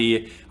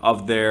quality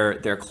of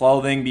their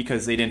clothing,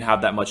 because they didn't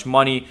have that much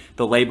money,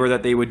 the labor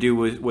that they would do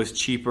was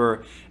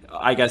cheaper.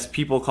 I guess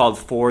people called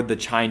Ford the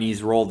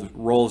Chinese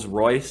Rolls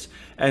Royce.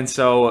 And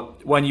so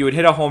when you would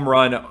hit a home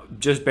run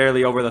just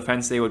barely over the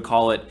fence, they would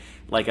call it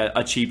like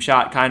a cheap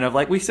shot, kind of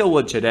like we still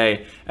would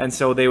today. And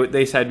so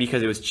they said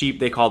because it was cheap,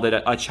 they called it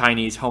a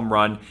Chinese home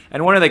run.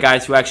 And one of the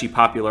guys who actually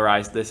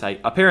popularized this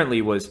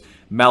apparently was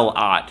Mel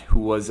Ott,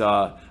 who was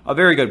a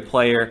very good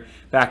player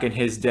back in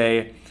his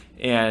day.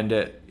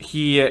 And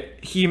he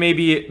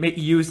maybe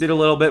used it a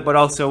little bit, but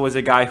also was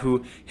a guy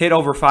who hit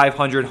over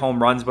 500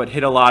 home runs, but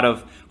hit a lot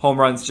of home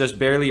runs just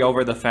barely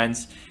over the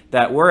fence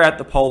that were at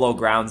the Polo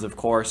Grounds, of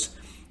course,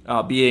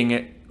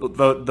 being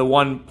the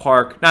one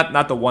park,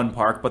 not the one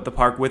park, but the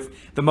park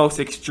with the most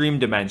extreme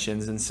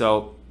dimensions. And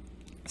so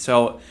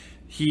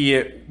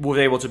he was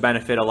able to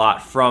benefit a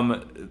lot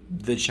from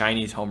the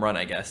Chinese home run,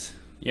 I guess.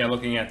 Yeah,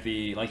 looking at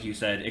the, like you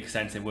said,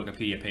 extensive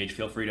Wikipedia page,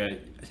 feel free to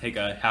take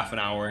a half an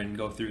hour and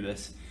go through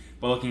this.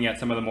 But looking at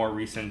some of the more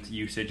recent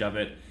usage of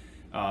it,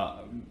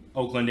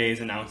 Oakland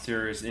A's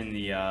announcers in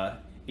the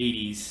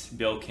 80s,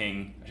 Bill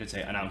King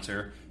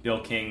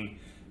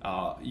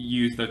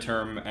used the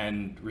term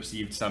and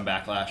received some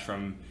backlash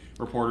from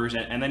reporters.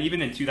 And then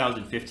even in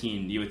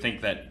 2015, you would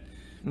think that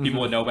people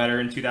would know better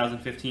in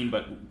 2015,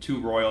 but two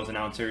Royals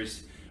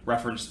announcers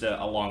referenced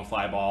a long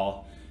fly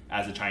ball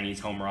as a Chinese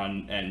home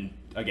run and,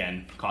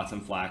 again, caught some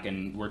flack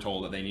and were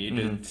told that they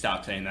needed to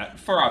stop saying that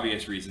for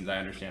obvious reasons. I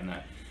understand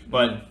that.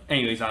 But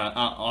anyways,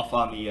 off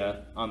on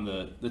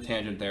the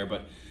tangent there,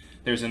 but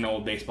there's an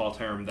old baseball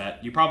term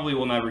that you probably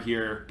will never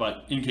hear,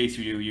 but in case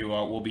you do, you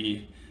will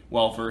be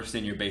well versed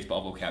in your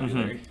baseball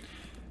vocabulary.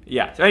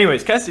 Yeah. So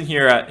anyways, Keston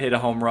Hiura hit a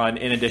home run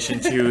in addition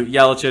to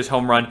Yelich's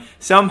home run.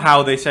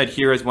 Somehow they said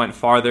Hiura's went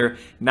farther.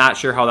 Not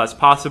sure how that's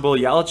possible.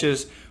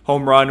 Yelich's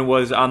home run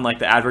was on like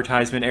the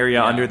advertisement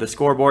area under the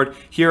scoreboard.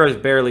 Hiura's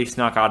barely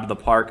snuck out of the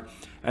park.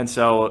 And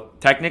so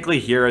technically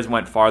Hiura's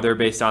went farther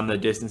based on the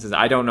distances.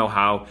 I don't know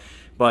how.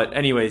 But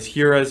anyways,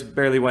 Hiura's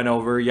barely went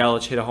over.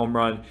 Yelich hit a home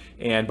run,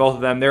 and both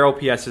of them, their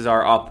OPSs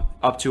are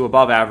up to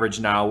above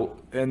average now,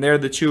 and they're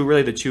the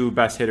two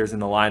best hitters in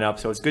the lineup.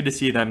 So it's good to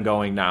see them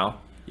going now.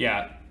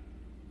 Yeah,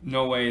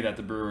 no way that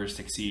the Brewers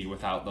succeed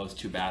without those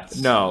two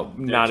bats. No,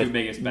 not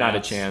biggest bats, not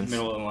a chance.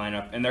 Middle of the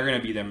lineup, and they're going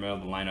to be there middle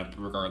of the lineup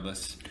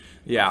regardless.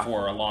 Yeah,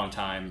 for a long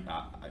time.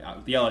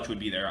 Yelich would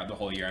be there the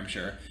whole year, I'm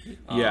sure.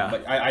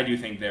 But I do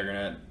think they're going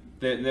to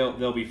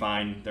they'll be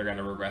fine. They're going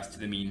to regress to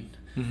the mean.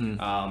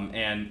 Mm-hmm.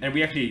 And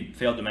we actually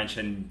failed to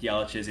mention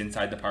Yelich's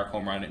inside the park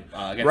home run against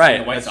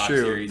the White Sox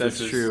series.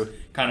 That's true.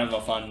 Kind of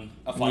a fun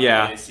way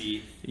to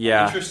see.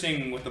 Yeah.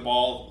 Interesting with the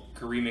ball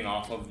careening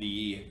off of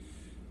the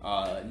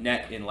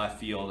net in left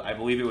field. I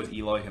believe it was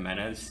Eloy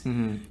Jimenez.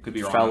 Could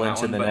be wrong. Fell on that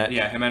into one, the but net.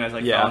 Yeah, Jimenez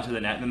fell into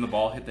the net, and then the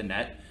ball hit the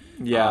net.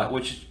 Yeah.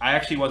 Which I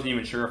actually wasn't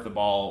even sure if the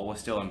ball was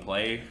still in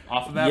play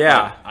off of that.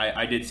 Yeah. But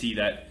I did see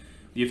that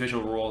the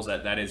official rules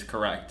that is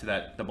correct,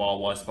 that the ball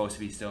was supposed to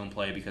be still in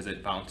play because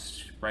it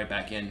bounced right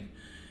back in.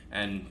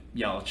 And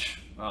Yelich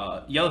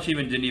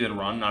even didn't even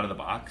run out of the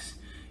box.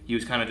 He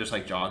was kind of just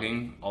like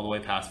jogging all the way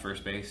past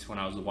first base when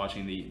I was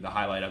watching the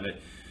highlight of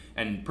it,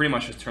 and pretty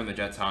much just turned the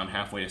Jets on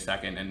halfway to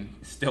second and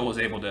still was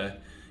able to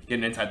get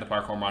an inside the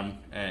park home run.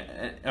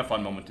 A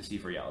fun moment to see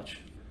for Yelich.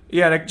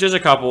 Yeah, and just a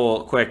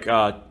couple quick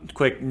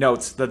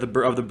notes that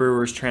of the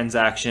Brewers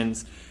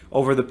transactions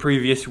over the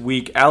previous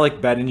week.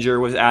 Alec Bettinger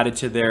was added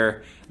to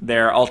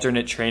their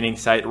alternate training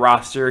site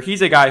roster.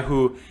 He's a guy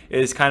who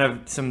is kind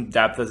of some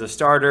depth as a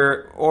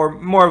starter, or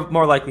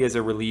more likely as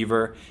a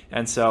reliever,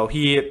 and so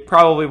he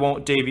probably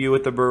won't debut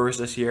with the Brewers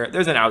this year.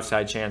 There's an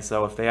outside chance,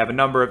 though, if they have a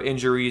number of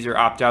injuries or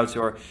opt-outs,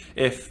 or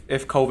if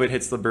COVID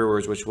hits the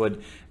Brewers, which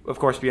would, of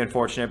course, be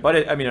unfortunate. But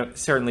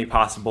it's certainly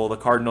possible. The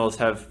Cardinals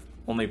have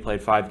only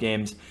played 5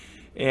 games.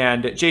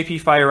 And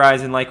JP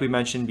Feyereisen, like we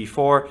mentioned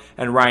before,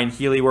 and Ryan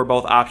Healy were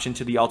both optioned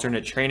to the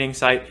alternate training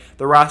site.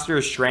 The roster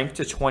is shrank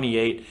to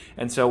 28,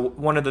 and so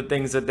one of the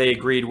things that they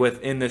agreed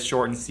with in this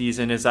shortened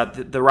season is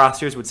that the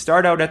rosters would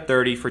start out at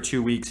 30 for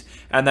 2 weeks,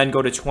 and then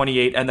go to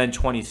 28, and then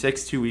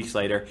 26 2 weeks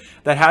later.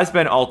 That has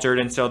been altered,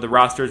 and so the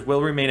rosters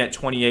will remain at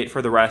 28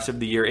 for the rest of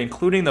the year,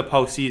 including the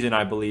postseason,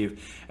 I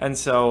believe. And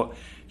so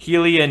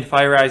Healy and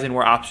Feyereisen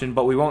were optioned,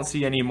 but we won't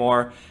see any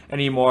more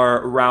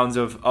rounds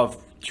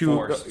of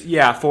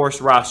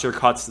forced roster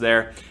cuts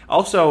there.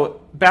 Also,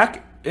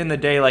 back in the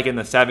day, like in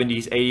the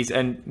 70s, 80s,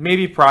 and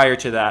maybe prior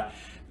to that,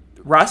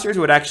 rosters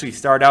would actually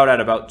start out at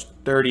about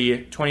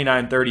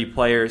 29, 30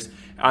 players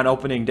on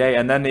opening day,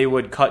 and then they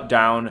would cut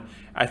down.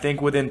 I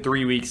think within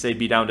 3 weeks, they'd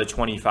be down to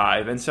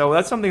 25. And so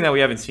that's something that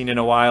we haven't seen in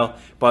a while,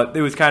 but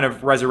it was kind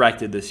of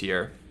resurrected this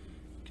year.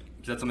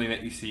 Is that something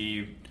that you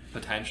see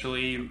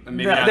potentially?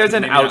 Maybe there's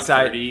an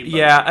outside, 30,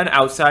 an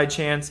outside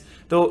chance.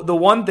 The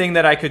one thing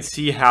that I could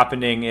see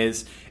happening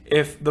is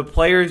if the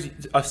Players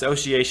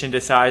Association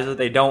decides that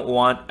they don't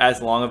want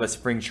as long of a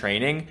spring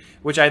training,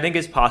 which I think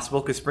is possible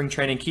because spring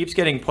training keeps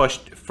getting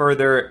pushed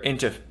further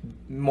into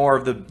more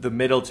of the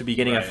middle to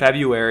beginning of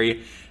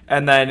February.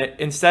 And then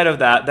instead of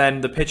that,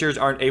 then the pitchers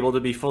aren't able to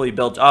be fully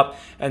built up.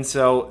 And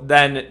so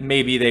then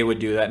maybe they would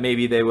do that.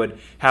 Maybe they would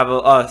have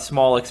a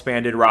small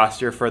expanded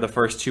roster for the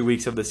first 2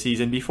 weeks of the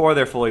season before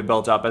they're fully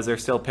built up, as they're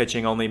still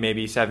pitching only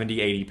maybe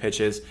 70, 80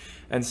 pitches.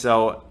 And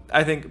so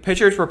I think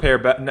pitchers prepare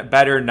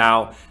better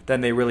now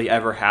than they really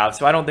ever have.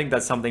 So I don't think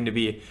that's something to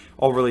be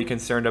overly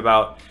concerned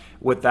about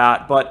with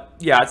that. But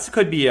yeah, it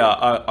could be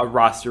a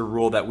roster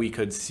rule that we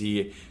could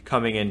see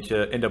coming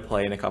into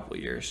play in a couple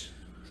of years.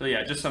 So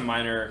yeah, just some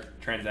minor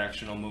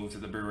transactional moves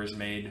that the Brewers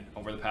made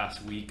over the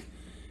past week.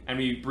 And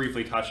we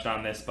briefly touched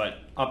on this,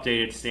 but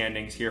updated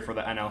standings here for the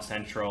NL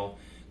Central.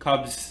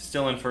 Cubs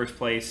still in first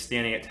place,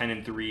 standing at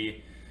 10-3,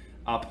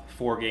 up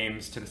 4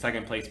 games to the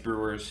second place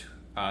Brewers,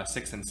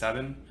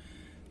 6-7.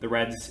 The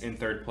Reds in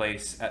third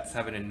place at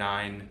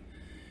 7-9,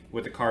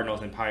 with the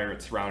Cardinals and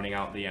Pirates rounding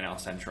out the NL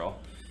Central.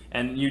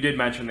 And you did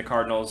mention the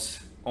Cardinals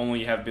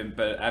only having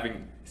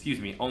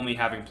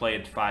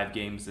played 5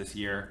 games this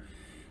year,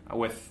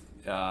 with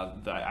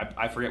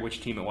I forget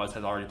which team it was,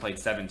 has already played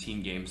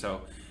 17 games.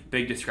 So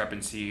big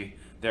discrepancy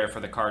there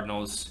for the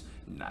Cardinals.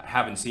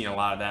 Haven't seen a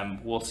lot of them.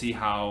 We'll see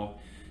how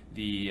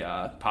the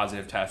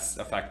positive tests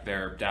affect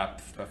their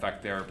depth,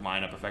 affect their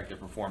lineup, affect their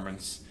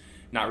performance.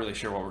 Not really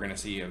sure what we're going to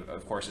see.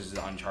 Of course, this is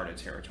uncharted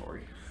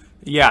territory.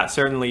 Yeah, it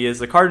certainly is.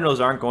 The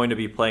Cardinals aren't going to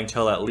be playing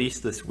till at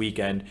least this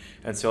weekend,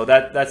 and so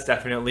that's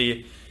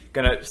definitely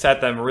going to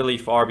set them really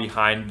far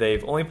behind.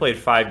 They've only played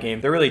 5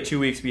 games. They're really 2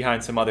 weeks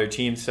behind some other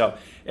teams, so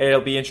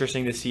it'll be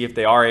interesting to see if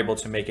they are able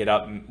to make it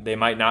up. They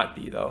might not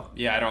be, though.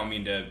 Yeah, I don't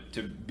mean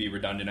to be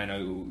redundant. I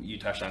know you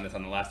touched on this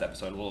on the last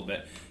episode a little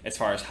bit as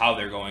far as how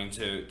they're going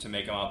to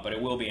make them up, but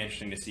it will be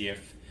interesting to see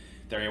if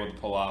they're able to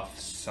pull off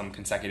some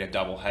consecutive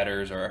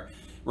doubleheaders, or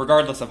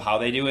regardless of how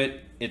they do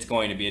it, it's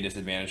going to be a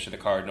disadvantage to the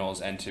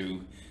Cardinals and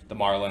to the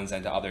Marlins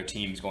and to other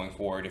teams going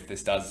forward if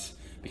this does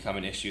become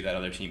an issue that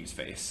other teams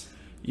face.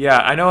 Yeah,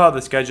 I know how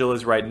the schedule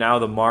is right now.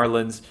 The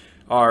Marlins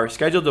are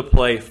scheduled to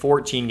play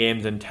 14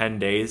 games in 10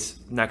 days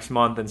next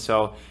month, and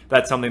so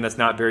that's something that's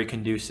not very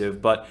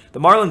conducive. But the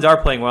Marlins are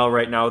playing well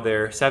right now.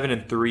 They're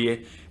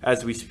 7-3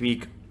 as we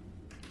speak.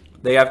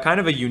 They have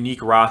kind of a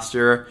unique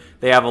roster.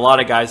 They have a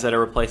lot of guys that are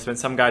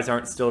replacements. Some guys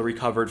aren't still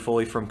recovered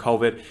fully from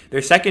COVID.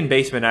 Their second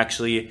baseman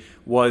actually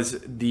was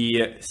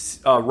the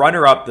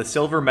runner-up, the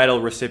silver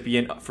medal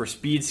recipient for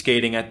speed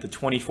skating at the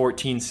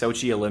 2014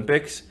 Sochi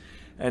Olympics.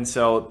 And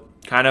so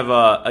kind of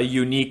a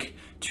unique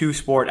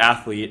two-sport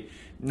athlete.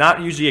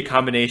 Not usually a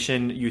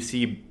combination. You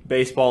see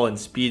baseball and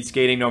speed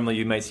skating. Normally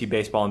you might see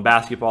baseball and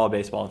basketball,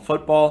 baseball and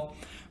football,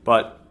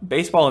 but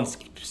baseball and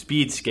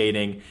speed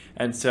skating.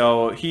 And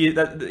so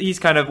he's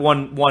kind of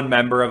one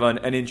member of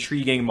an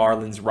intriguing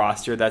Marlins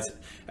roster that's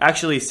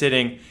actually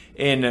sitting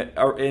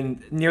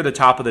in near the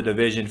top of the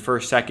division,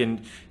 first,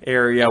 second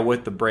area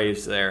with the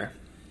Braves there.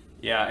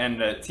 Yeah,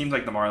 and it seems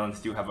like the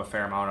Marlins do have a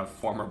fair amount of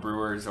former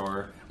Brewers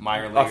or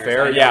minor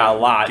leaguers. A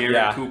lot.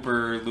 Garrett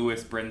Cooper,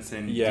 Lewis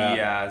Brinson,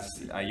 Diaz,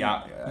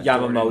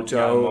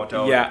 Yamamoto,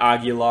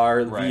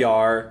 Aguilar, right.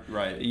 VR,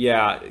 right?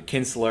 Yeah,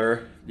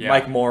 Kinsler,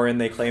 Mike Morin.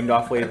 They claimed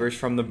off waivers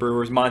from the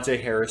Brewers. Monte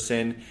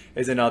Harrison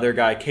is another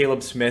guy.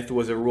 Caleb Smith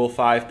was a Rule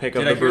 5 pick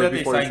of the Brewers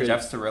before they signed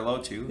Jeff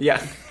Cirillo too.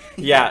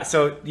 Yeah.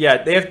 So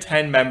they have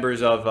 10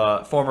 members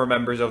of former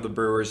members of the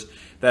Brewers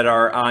that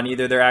are on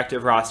either their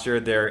active roster,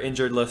 their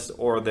injured list,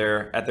 or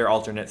they're at their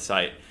alternate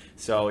site.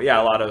 So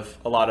a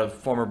lot of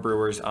former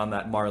Brewers on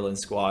that Marlins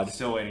squad.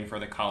 Still waiting for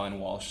the Colin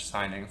Walsh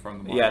signing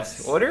from the Marlins.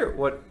 Yes.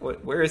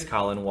 Where is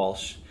Colin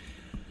Walsh?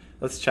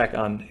 Let's check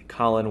on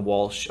Colin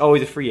Walsh. Oh,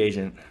 he's a free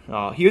agent.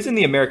 He was in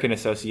the American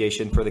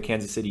Association for the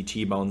Kansas City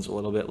T-Bones a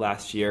little bit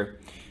last year,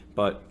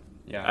 but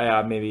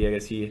I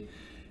guess he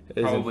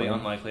is probably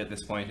unlikely at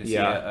this point to see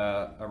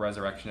a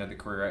resurrection of the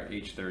career at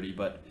age 30,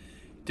 but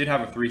did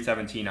have a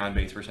 .317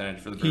 on-base percentage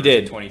for the Brewers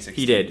in 2016.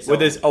 He did, with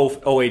his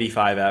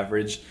 0.85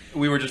 average.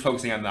 We were just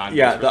focusing on the on-base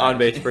percentage. The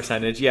on-base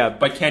percentage,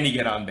 But can he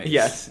get on base?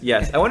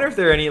 Yes. I wonder if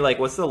there are any,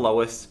 what's the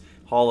lowest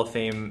Hall of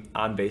Fame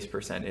on-base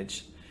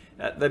percentage?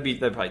 That'd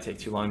probably take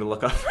too long to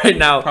look up right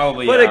now.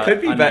 Probably, but it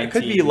could be it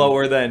could be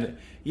lower than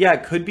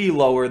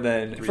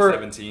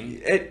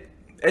 317.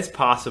 It's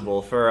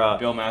possible for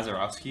Bill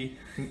Mazeroski.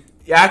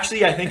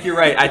 Actually, I think you're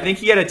right. I think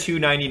he had a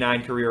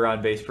 .299 career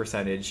on-base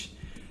percentage.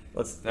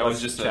 That was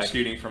just a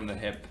shooting from the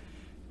hip.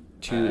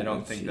 I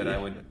don't think that I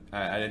would.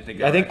 I didn't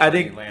think.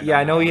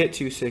 I know he hit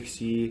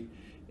 .260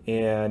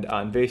 and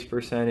on base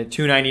percentage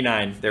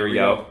 .299. There we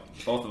go.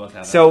 Both of us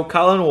have that. So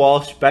Colin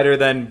Walsh better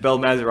than Bill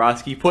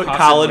Mazeroski. Put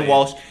Colin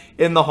Walsh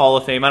in the Hall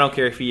of Fame. I don't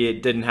care if he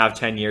didn't have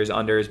 10 years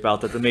under his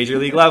belt at the major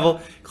league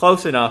level.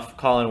 Close enough.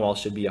 Colin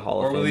Walsh should be a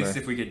Hall of Famer. Or at least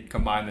if we could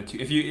combine the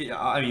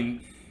two.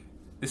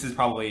 This is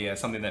probably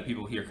something that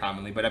people hear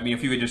commonly, but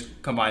if you could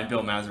just combine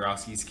Bill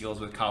Mazeroski's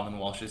skills with Colin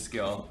Walsh's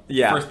skill,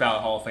 first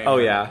ballot Hall of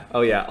Famer.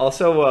 Oh yeah.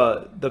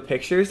 Also, the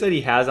pictures that he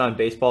has on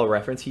Baseball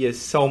Reference, he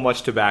has so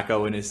much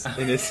tobacco in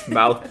his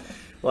mouth,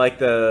 like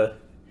the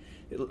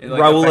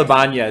Raul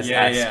Ibanez.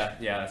 Yeah,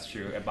 that's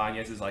true.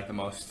 Ibanez is the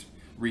most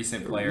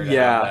recent player to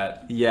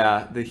have that.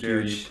 The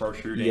very huge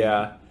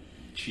protruding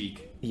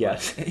cheek.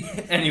 Yes.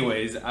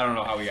 Anyways, I don't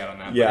know how we got on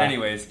that. Yeah. But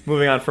anyways,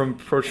 moving on from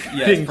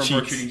protruding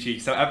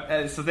cheeks. So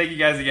thank you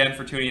guys again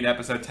for tuning in to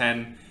episode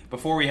 10.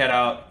 Before we head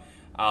out,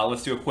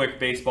 let's do a quick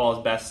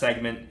Baseball's Best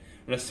segment.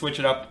 I'm going to switch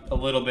it up a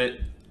little bit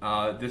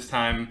this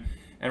time,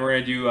 and we're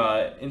going to do,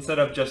 instead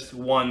of just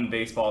one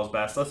Baseball's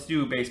Best, let's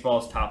do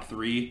Baseball's top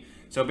 3.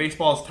 So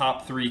Baseball's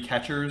top 3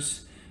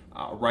 catchers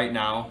right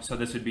now. So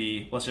this would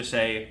be, let's just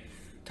say,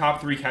 top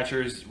 3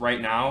 catchers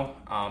right now,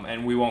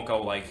 and we won't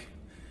go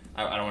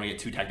I don't want to get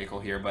too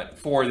technical here, but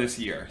for this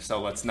year. So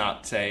let's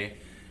not say,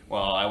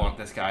 well, I want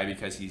this guy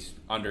because he's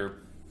under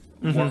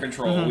more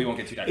control. Mm-hmm. We won't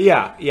get too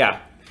technical. Yeah.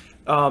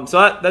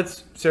 So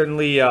that's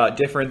certainly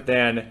different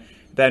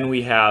than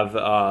we have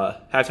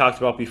talked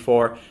about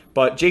before.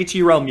 But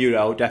JT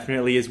Realmuto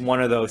definitely is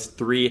one of those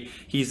 3.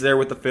 He's there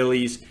with the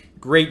Phillies.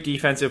 Great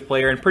defensive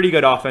player and pretty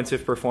good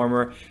offensive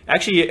performer.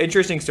 Actually, an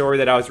interesting story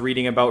that I was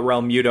reading about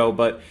Realmuto,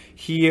 but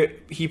he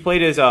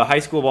played his high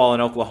school ball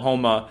in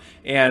Oklahoma,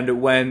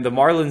 and when the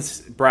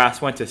Marlins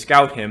brass went to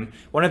scout him,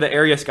 one of the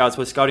area scouts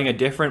was scouting a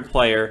different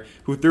player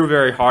who threw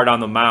very hard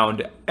on the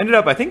mound. Ended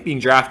up, I think, being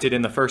drafted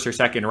in the first or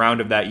second round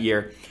of that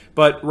year.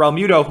 But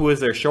Realmuto, who was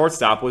their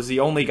shortstop, was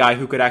the only guy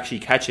who could actually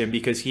catch him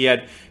because he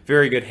had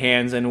very good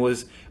hands and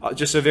was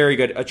just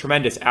a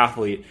tremendous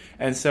athlete.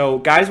 And so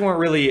guys weren't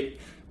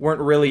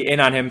really in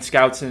on him.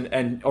 Scouts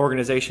and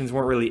organizations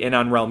weren't really in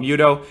on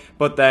Realmuto.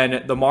 But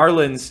then the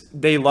Marlins,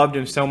 they loved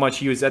him so much.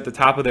 He was at the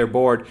top of their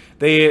board.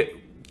 They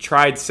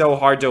tried so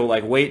hard to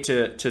wait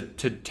to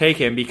take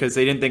him because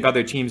they didn't think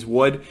other teams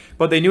would.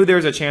 But they knew there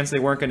was a chance they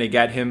weren't going to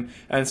get him.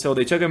 And so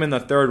they took him in the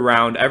 3rd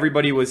round.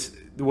 Everybody was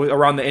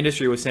around the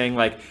industry was saying,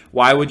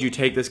 why would you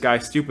take this guy?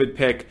 Stupid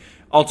pick.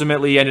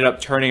 Ultimately ended up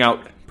turning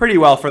out pretty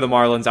well for the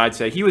Marlins, I'd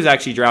say. He was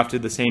actually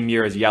drafted the same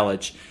year as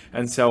Yelich.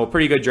 And so a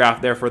pretty good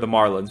draft there for the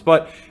Marlins.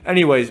 But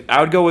anyways,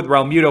 I would go with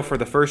Realmuto for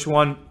the first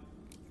one.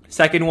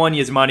 Second one,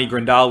 Yasmani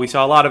Grandal. We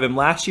saw a lot of him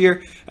last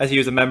year as he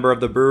was a member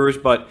of the Brewers.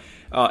 But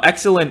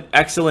excellent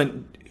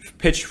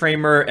pitch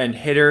framer and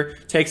hitter.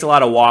 Takes a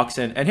lot of walks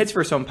and hits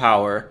for some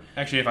power.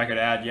 Actually, if I could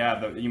add,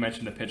 you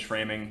mentioned the pitch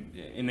framing.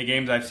 In the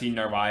games I've seen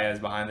Narvaez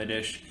behind the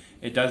dish,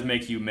 it does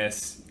make you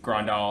miss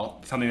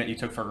Grandal, something that you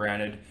took for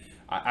granted.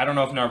 I don't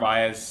know if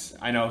Narvaez,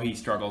 I know he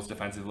struggles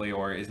defensively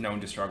or is known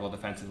to struggle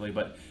defensively,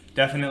 but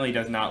definitely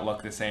does not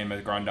look the same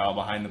as Grandal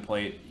behind the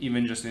plate.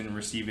 Even just in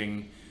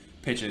receiving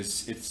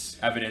pitches, it's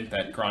evident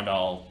that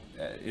Grandal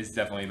is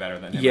definitely better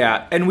than him.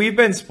 Yeah, and we've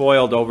been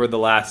spoiled over the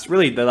last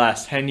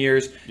 10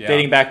 years,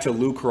 dating back to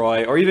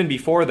Lucroy, or even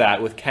before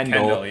that with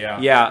Kendall.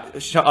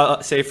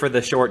 Save for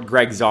the short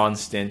Greg Zahn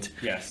stint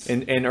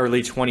in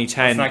early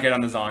 2010. Let's not get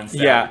on the Zahn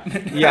stat.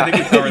 Yeah. I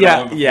think we covered that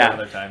one before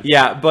another time.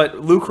 Yeah, but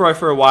Lucroy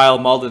for a while,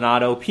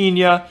 Maldonado,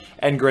 Pena,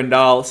 and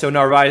Grandal. So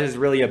Narvaez is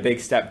really a big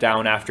step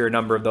down after a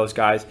number of those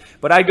guys.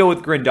 But I'd go with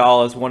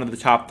Grandal as one of the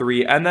top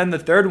three. And then the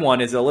third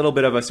one is a little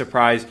bit of a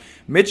surprise.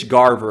 Mitch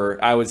Garver,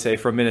 I would say,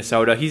 from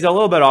Minnesota. He's a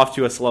little bit off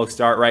to a slow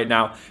start right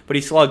now, but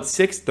he slugged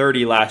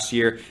 .630 last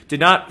year. Did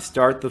not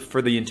start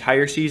for the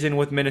entire season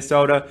with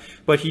Minnesota,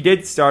 but he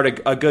did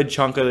start a good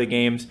chunk of the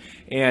games.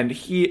 And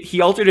he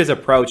altered his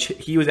approach.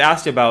 He was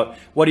asked about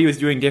what he was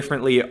doing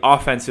differently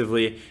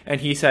offensively, and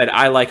he said,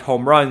 I like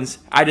home runs.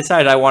 I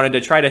decided I wanted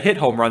to try to hit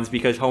home runs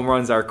because home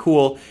runs are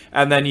cool,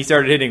 and then he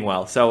started hitting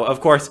well. So,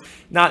 of course,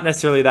 not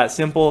necessarily that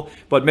simple,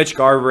 but Mitch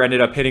Garver ended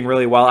up hitting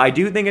really well. I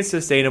do think it's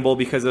sustainable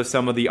because of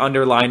some of the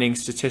underlying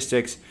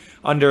statistics,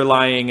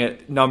 underlying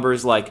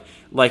numbers like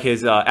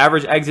his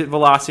average exit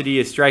velocity.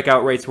 His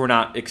strikeout rates were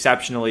not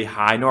exceptionally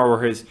high, nor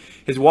were his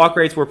walk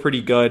rates were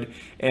pretty good.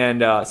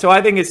 And so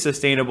I think it's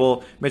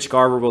sustainable. Mitch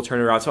Garver will turn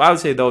it around. So I would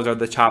say those are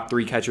the top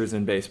three catchers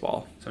in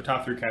baseball. So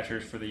top three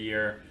catchers for the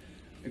year.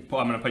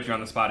 Well, I'm going to put you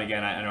on the spot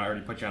again. I know I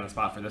already put you on the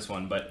spot for this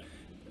one, but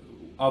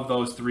of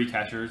those three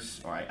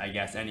catchers, or I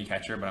guess any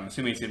catcher, but I'm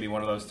assuming it's going to be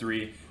one of those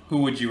three, who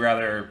would you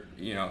rather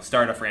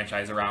start a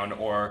franchise around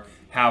or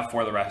have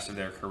for the rest of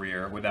their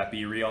career? Would that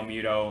be Real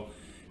Muto,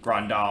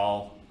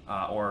 Grandal,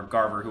 or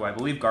Garver, who I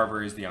believe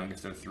Garver is the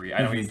youngest of the three?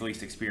 I know he's the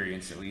least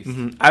experienced, at least.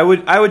 I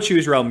would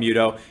choose Real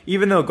Muto.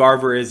 Even though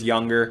Garver is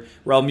younger,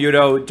 Real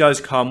Muto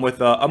does come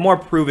with a more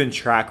proven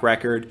track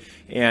record,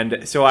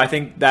 and so I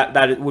think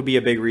that would be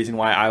a big reason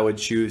why I would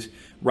choose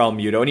Real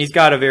Muto. And he's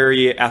got a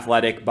very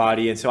athletic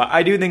body, and so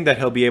I do think that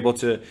he'll be able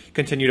to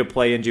continue to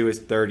play into his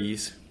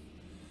 30s.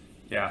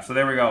 Yeah, so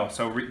there we go.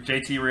 So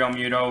JT Real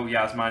Muto,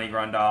 Yasmani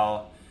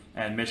Grandal,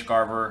 and Mitch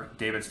Garver,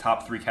 David's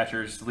top three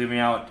catchers, leaving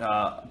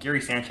out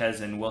Gary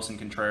Sanchez and Wilson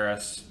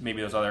Contreras,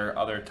 maybe those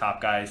other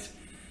top guys.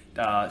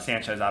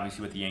 Sanchez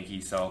obviously with the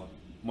Yankees, so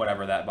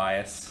whatever that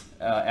bias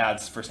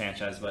adds for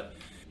Sanchez. But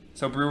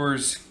so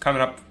Brewers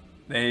coming up,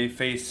 they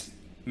face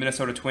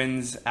Minnesota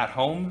Twins at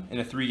home in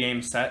a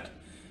 3-game set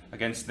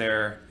against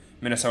their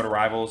Minnesota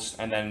rivals,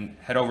 and then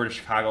head over to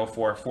Chicago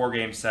for a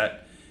 4-game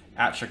set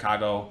at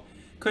Chicago.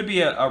 Could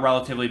be a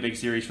relatively big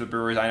series for the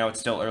Brewers. I know it's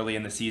still early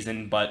in the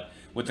season, but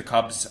with the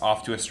Cubs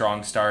off to a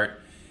strong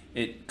start,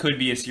 it could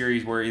be a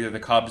series where either the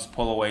Cubs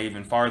pull away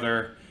even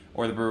farther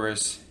or the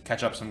Brewers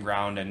catch up some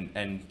ground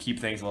and keep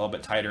things a little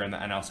bit tighter in the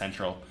NL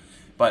Central.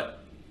 But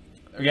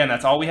again,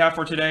 that's all we have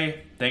for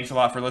today. Thanks a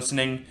lot for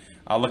listening.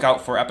 Look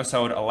out for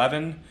episode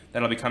 11.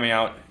 That'll be coming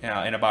out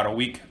in about a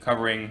week,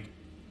 covering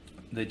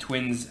the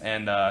Twins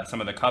and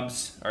some of the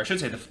Cubs, or I should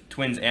say the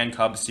Twins and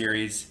Cubs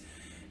series.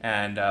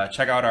 And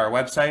check out our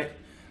website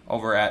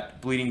over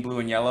at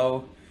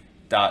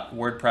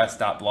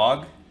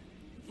bleedingblueandyellow.wordpress.blog.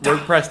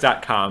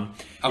 WordPress.com.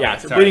 Okay, yeah,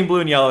 so sorry.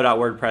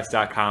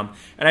 bleedingblueandyellow.wordpress.com.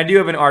 And I do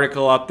have an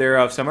article up there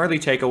of some early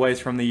takeaways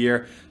from the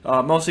year,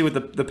 mostly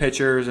with the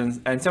pitchers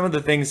and some of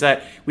the things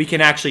that we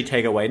can actually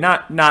take away.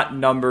 Not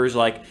numbers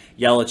like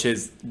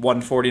Yelich's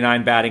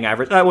 149 batting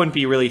average. That wouldn't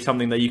be really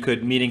something that you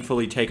could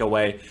meaningfully take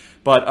away.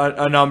 But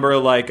a number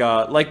like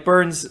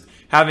Burns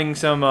having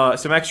some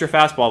extra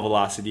fastball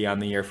velocity on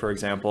the year, for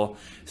example.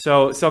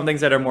 So some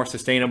things that are more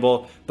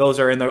sustainable, those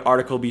are in the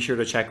article. Be sure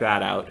to check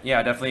that out.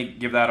 Yeah, definitely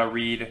give that a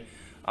read.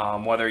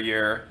 Whether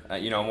you're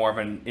more of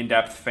an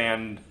in-depth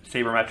fan,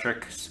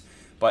 sabermetrics,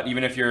 but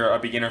even if you're a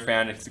beginner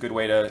fan, it's a good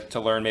way to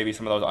learn maybe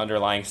some of those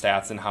underlying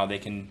stats and how they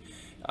can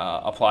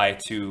apply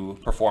to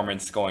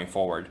performance going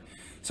forward.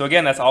 So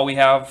again, that's all we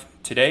have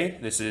today.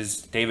 This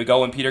is David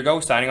Go and Peter Go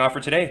signing off for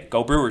today.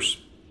 Go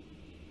Brewers!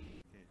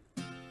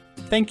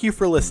 Thank you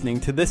for listening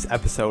to this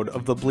episode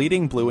of the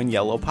Bleeding Blue and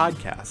Yellow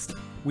podcast.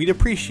 We'd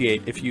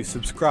appreciate if you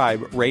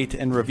subscribe, rate,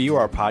 and review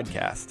our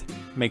podcast.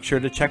 Make sure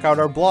to check out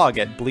our blog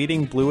at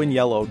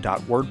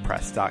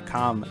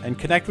bleedingblueandyellow.wordpress.com and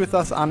connect with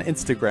us on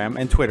Instagram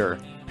and Twitter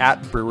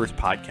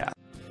 @BrewersPodcast.